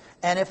us.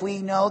 And if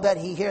we know that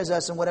he hears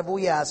us in whatever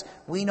we ask,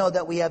 we know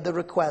that we have the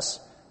requests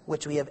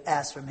which we have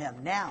asked from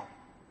him. Now,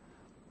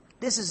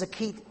 this is a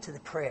key to the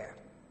prayer.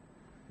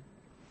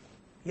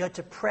 You're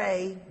to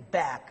pray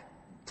back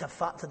to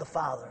the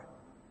Father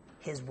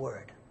his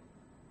word.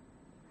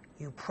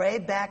 You pray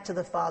back to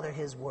the Father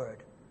his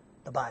word,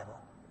 the Bible.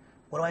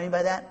 What do I mean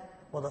by that?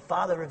 Well, the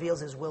Father reveals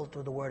his will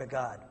through the word of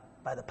God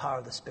by the power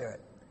of the Spirit.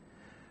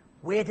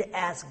 We're to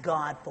ask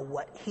God for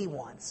what he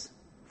wants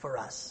for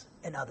us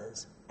and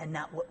others, and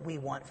not what we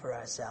want for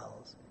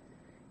ourselves.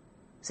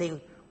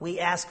 See, we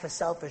ask for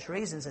selfish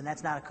reasons, and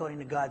that's not according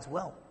to God's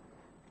will.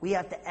 We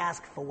have to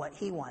ask for what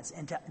he wants.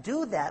 And to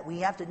do that, we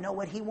have to know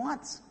what he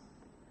wants.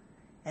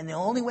 And the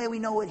only way we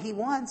know what he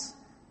wants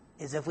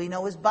is if we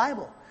know his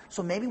Bible.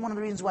 So maybe one of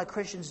the reasons why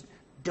Christians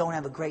don't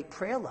have a great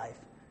prayer life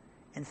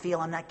and feel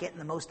I'm not getting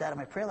the most out of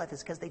my prayer life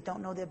is because they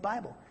don't know their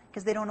Bible,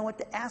 because they don't know what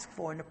to ask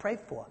for and to pray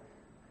for.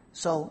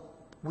 So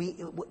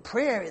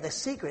prayer, the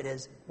secret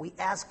is we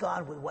ask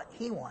God with what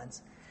he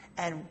wants,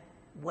 and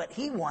what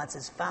he wants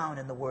is found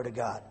in the Word of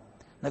God.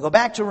 Now go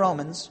back to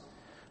Romans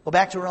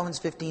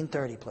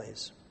 15:30,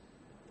 please.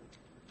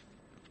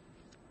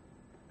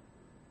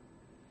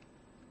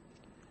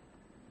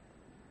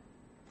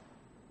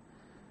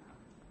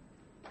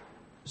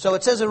 So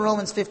it says in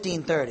Romans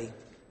 15:30,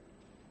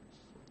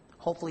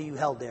 hopefully you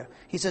held there.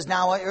 He says,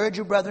 "Now I urge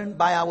you, brethren,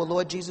 by our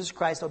Lord Jesus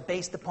Christ, or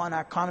based upon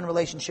our common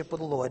relationship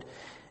with the Lord,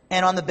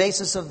 and on the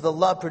basis of the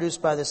love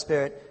produced by the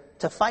Spirit,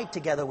 to fight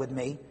together with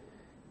me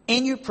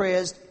in your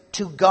prayers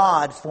to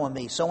God for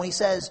me." So when he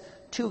says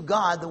to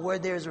God, the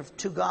word there is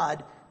to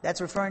God, that's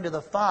referring to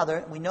the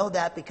Father. We know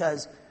that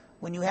because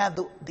when you have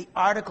the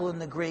article in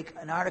the Greek,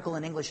 an article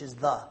in English is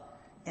the.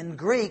 In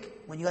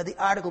Greek, when you have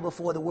the article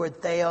before the word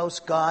theos,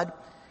 God,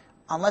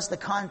 unless the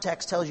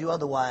context tells you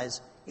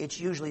otherwise, it's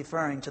usually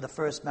referring to the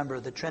first member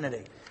of the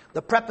Trinity.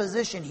 The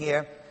preposition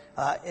here,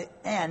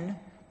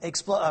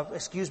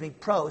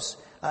 pros,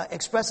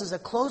 expresses a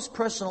close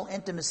personal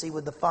intimacy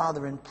with the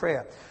Father in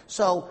prayer.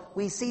 So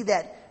we see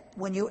that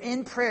when you're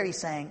in prayer, he's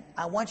saying,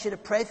 I want you to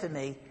pray for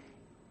me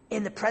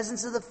in the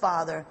presence of the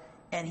Father,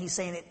 and he's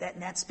saying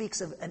that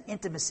speaks of an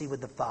intimacy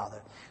with the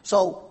Father.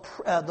 So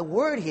the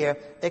word here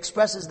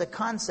expresses the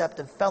concept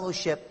of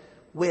fellowship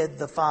with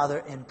the Father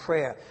in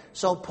prayer.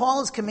 So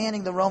Paul is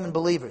commanding the Roman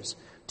believers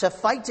to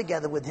fight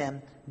together with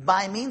him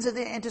by means of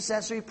their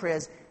intercessory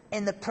prayers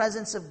in the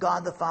presence of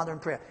God the Father in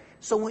prayer.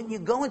 So when you're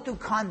going through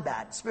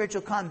combat,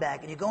 spiritual combat,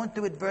 and you're going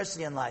through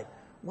adversity in life,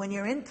 when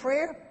you're in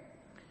prayer,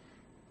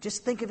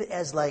 just think of it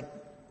as like,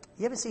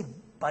 you ever see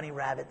bunny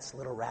rabbits,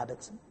 little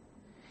rabbits?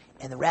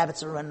 And the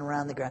rabbits are running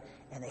around the ground,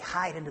 and they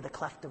hide into the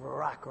cleft of a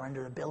rock or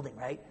under a building,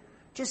 right?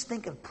 Just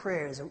think of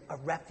prayer as a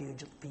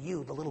refuge for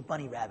you, the little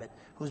bunny rabbit,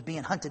 who's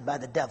being hunted by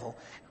the devil.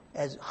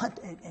 And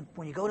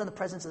when you go to the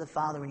presence of the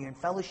Father, when you're in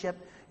fellowship,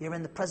 you're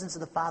in the presence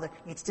of the Father,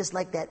 it's just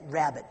like that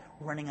rabbit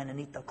running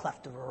underneath the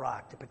cleft of a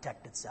rock to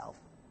protect itself.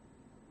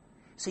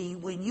 See,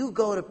 when you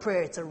go to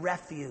prayer, it's a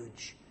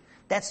refuge.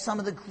 That's some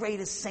of the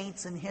greatest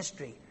saints in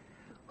history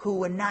who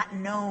were not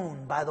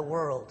known by the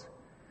world,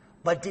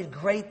 but did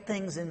great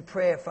things in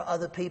prayer for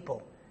other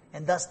people.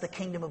 And thus the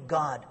kingdom of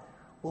God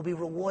will be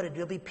rewarded.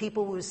 There'll be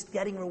people who are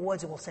getting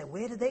rewards and will say,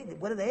 what did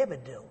they ever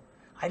do?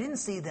 I didn't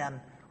see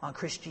them on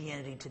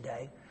Christianity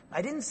Today.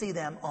 I didn't see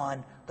them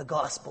on the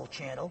Gospel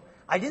Channel.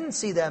 I didn't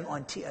see them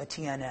on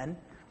TNN.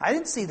 I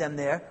didn't see them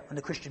there on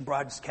the Christian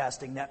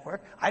Broadcasting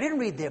Network. I didn't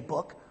read their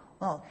book.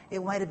 Well,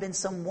 it might have been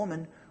some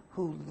woman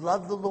who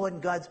loved the Lord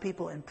and God's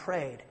people and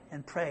prayed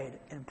and prayed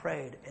and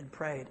prayed and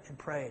prayed and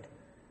prayed.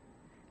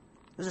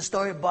 There's a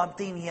story of Bob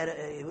Thiem.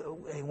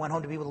 He went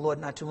home to be with the Lord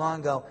not too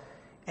long ago,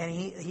 and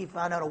he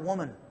found out a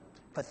woman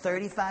for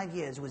 35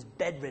 years who was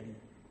bedridden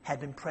had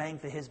been praying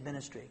for his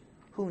ministry.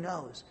 Who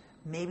knows?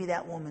 Maybe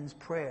that woman's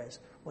prayers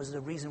was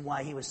the reason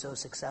why he was so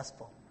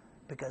successful.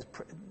 Because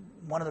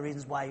one of the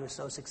reasons why he was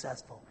so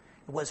successful,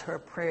 it was her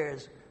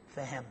prayers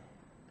for him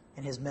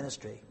in his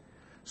ministry.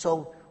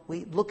 So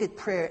we look at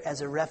prayer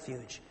as a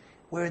refuge.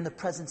 We're in the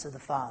presence of the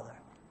Father.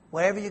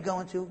 Wherever you're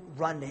going to,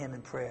 run to him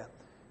in prayer.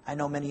 I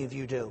know many of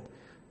you do,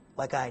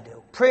 like I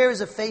do. Prayer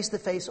is a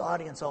face-to-face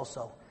audience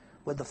also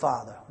with the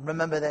Father.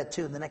 Remember that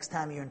too. The next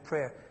time you're in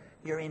prayer,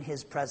 you're in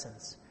his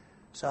presence.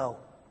 So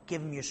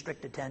give him your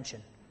strict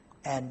attention,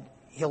 and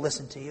he'll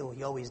listen to you.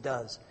 He always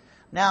does.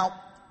 Now,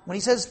 when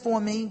he says for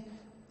me,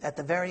 at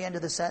the very end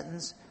of the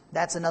sentence,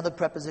 that's another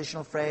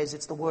prepositional phrase.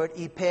 It's the word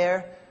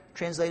iper,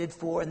 translated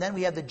for, and then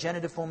we have the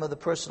genitive form of the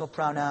personal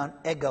pronoun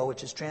ego,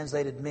 which is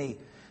translated me.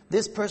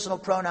 This personal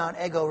pronoun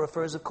ego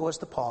refers, of course,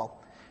 to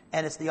Paul,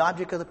 and it's the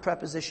object of the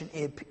preposition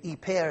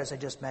iper, as I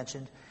just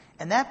mentioned,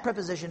 and that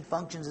preposition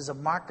functions as a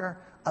marker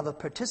of a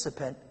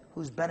participant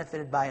who's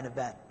benefited by an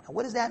event. Now,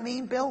 what does that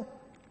mean, Bill?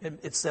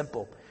 It's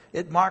simple.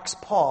 It marks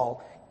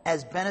Paul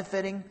as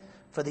benefiting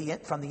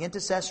from the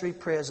intercessory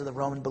prayers of the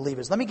Roman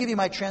believers. Let me give you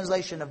my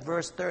translation of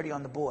verse 30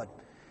 on the board.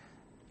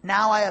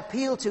 Now I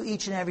appeal to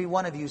each and every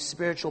one of you,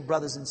 spiritual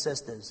brothers and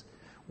sisters,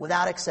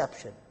 without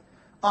exception,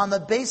 on the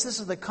basis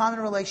of the common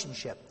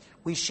relationship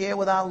we share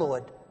with our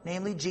Lord,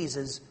 namely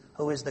Jesus,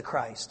 who is the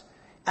Christ,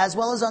 as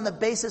well as on the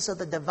basis of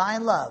the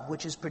divine love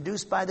which is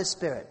produced by the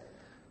Spirit,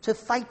 to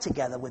fight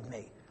together with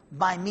me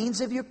by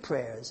means of your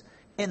prayers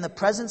in the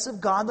presence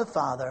of God the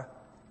Father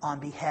on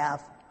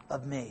behalf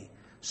of me.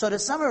 So to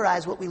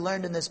summarize what we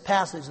learned in this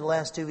passage the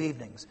last 2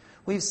 evenings,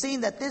 we've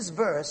seen that this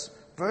verse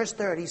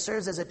 30,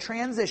 serves as a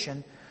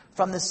transition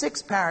from the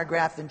 6th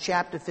paragraph in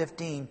chapter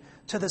 15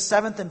 to the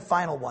 7th and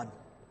final one.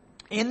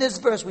 In this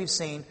verse we've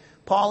seen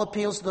Paul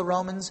appeals to the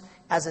Romans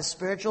as a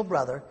spiritual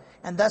brother,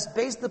 and thus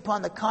based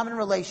upon the common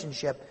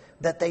relationship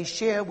that they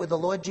share with the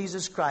Lord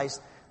Jesus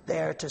Christ, they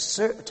are to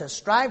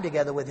strive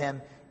together with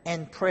him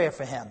in prayer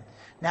for him.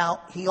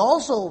 Now, he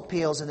also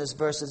appeals in this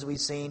verse, as we've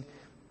seen,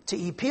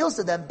 he appeals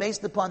to them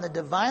based upon the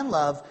divine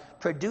love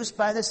produced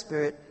by the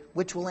Spirit,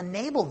 which will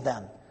enable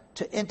them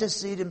to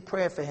intercede in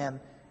prayer for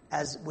him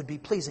as would be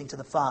pleasing to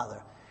the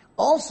Father.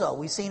 Also,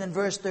 we've seen in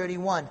verse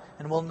 31,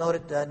 and we'll note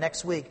it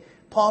next week,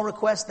 Paul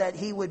requests that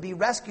he would be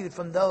rescued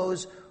from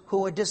those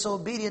who were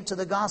disobedient to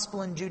the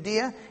gospel in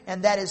Judea,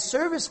 and that his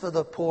service for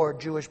the poor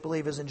Jewish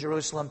believers in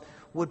Jerusalem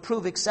would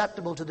prove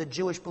acceptable to the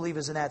Jewish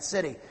believers in that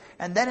city.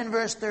 And then in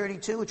verse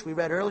 32, which we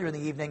read earlier in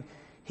the evening,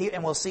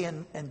 and we'll see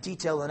in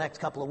detail in the next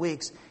couple of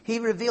weeks, he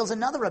reveals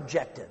another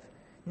objective.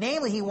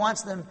 Namely, he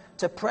wants them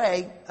to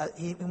pray,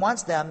 he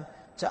wants them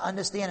to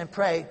understand and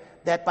pray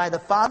that by the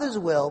Father's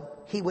will,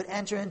 he would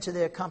enter into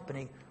their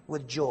company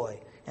with joy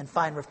and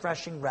find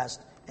refreshing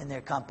rest in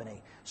their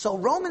company. So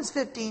Romans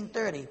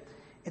 15:30,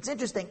 it's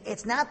interesting,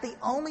 it's not the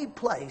only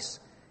place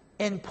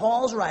in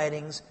Paul's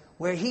writings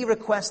where he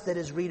requests that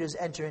his readers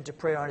enter into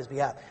prayer on his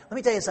behalf. Let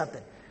me tell you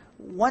something.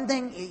 One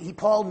thing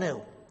Paul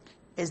knew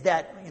is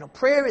that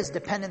prayer is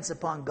dependence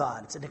upon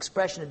God. It's an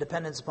expression of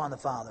dependence upon the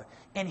Father.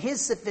 And his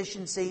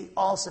sufficiency,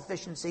 all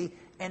sufficiency,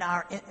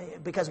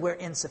 because we're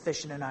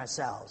insufficient in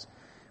ourselves.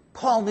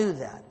 Paul knew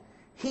that.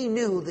 He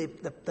knew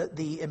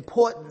the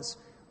importance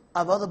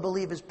of other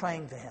believers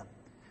praying for him.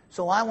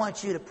 So I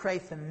want you to pray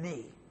for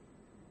me,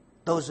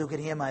 those who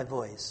can hear my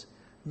voice.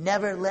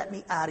 Never let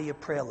me out of your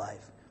prayer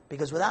life,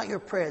 because without your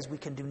prayers, we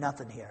can do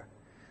nothing here.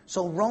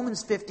 So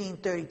Romans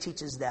 15:30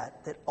 teaches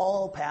that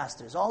all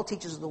pastors, all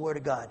teachers of the Word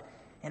of God,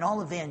 and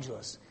all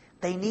evangelists,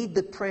 they need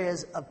the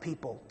prayers of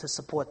people to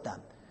support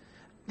them.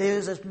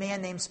 There's a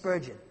man named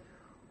Spurgeon,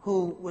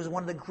 who was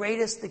one of the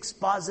greatest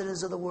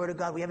expositors of the Word of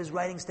God. We have his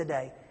writings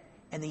today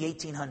in the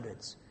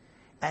 1800s.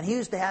 And he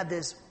used to have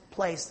this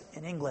place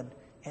in England,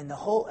 and the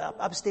whole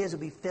upstairs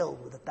would be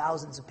filled with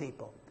thousands of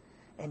people.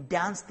 And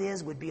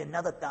downstairs would be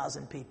another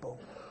 1,000 people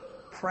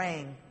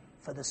praying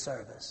for the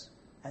service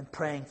and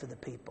praying for the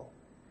people.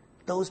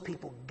 Those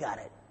people got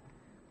it.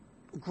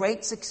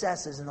 Great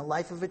successes in the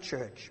life of a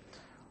church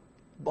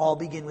all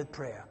begin with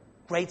prayer.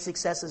 Great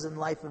successes in the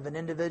life of an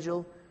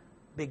individual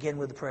begin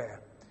with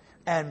prayer.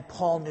 And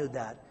Paul knew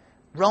that.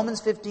 Romans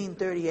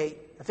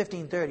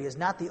 15:30 is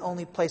not the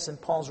only place in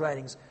Paul's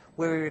writings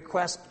where he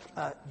requests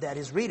that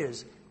his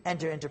readers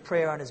enter into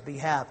prayer on his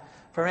behalf.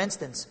 For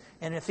instance,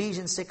 in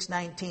Ephesians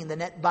 6:19, the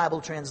Net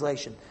Bible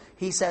translation,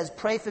 he says,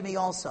 "Pray for me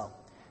also,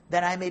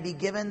 that I may be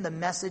given the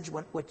message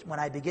when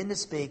I begin to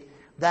speak,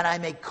 that I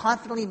may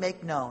confidently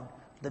make known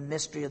the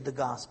mystery of the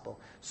gospel."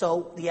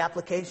 So the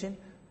application,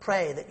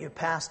 pray that your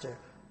pastor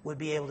would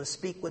be able to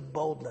speak with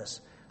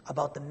boldness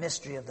about the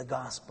mystery of the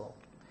gospel.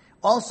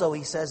 Also,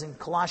 he says in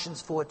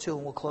Colossians 4:2,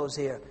 and we'll close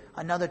here,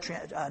 another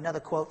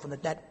quote from the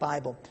Net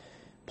Bible.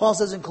 Paul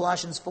says in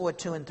Colossians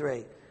 4:2 and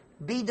 3,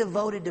 "Be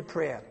devoted to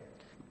prayer,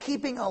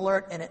 keeping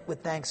alert in it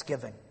with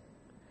thanksgiving."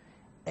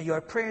 And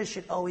your prayers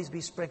should always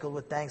be sprinkled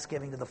with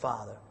thanksgiving to the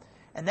Father.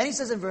 And then he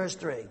says in verse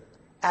 3,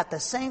 "At the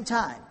same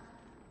time,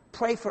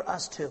 pray for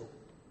us too,"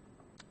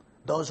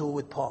 those who are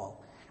with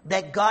Paul,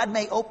 "that God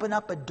may open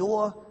up a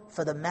door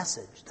for the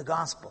message, the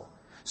gospel,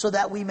 so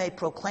that we may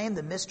proclaim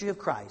the mystery of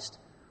Christ,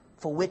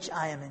 for which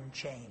I am in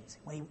chains."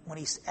 When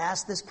he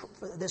asked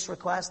this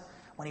request,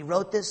 when he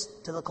wrote this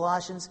to the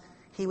Colossians,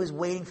 he was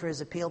waiting for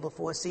his appeal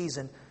before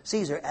Caesar,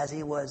 as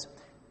he was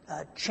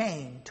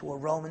chained to a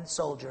Roman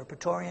soldier, a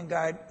Praetorian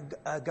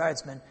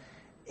guardsman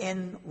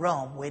in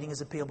Rome, waiting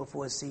his appeal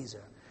before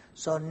Caesar.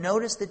 So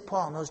notice that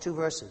Paul, in those two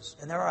verses,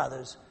 and there are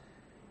others,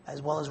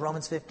 as well as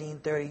Romans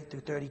 15:30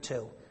 through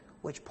 32,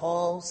 which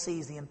Paul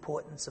sees the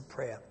importance of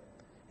prayer.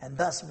 And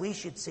thus we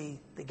should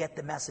get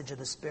the message of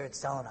the Spirit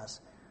telling us,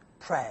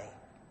 pray,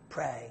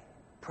 pray,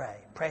 pray.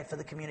 Pray for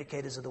the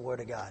communicators of the Word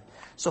of God.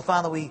 So,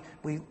 Father,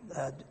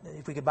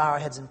 if we could bow our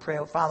heads in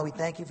prayer. Father, we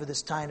thank you for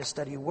this time to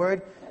study your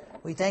Word.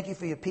 We thank you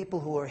for your people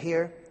who are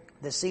here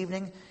this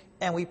evening.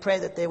 And we pray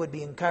that they would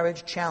be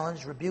encouraged,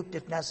 challenged, rebuked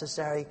if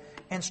necessary,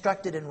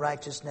 instructed in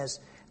righteousness,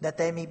 that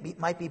they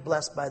might be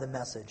blessed by the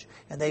message.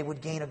 And they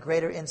would gain a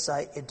greater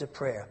insight into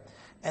prayer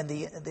and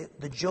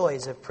the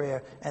joys of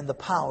prayer and the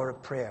power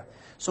of prayer.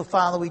 So,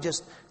 Father, we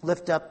just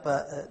lift up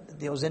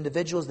those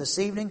individuals this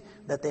evening,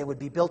 that they would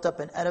be built up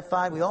and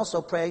edified. We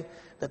also pray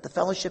that the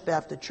fellowship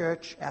after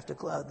church, after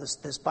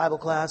this Bible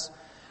class,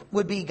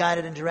 would be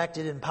guided and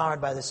directed and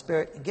empowered by the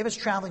Spirit. And give us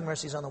traveling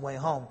mercies on the way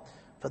home.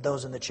 for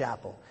those in the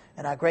chapel.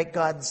 In our great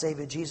God and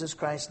Savior Jesus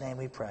Christ's name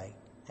we pray.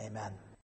 Amen.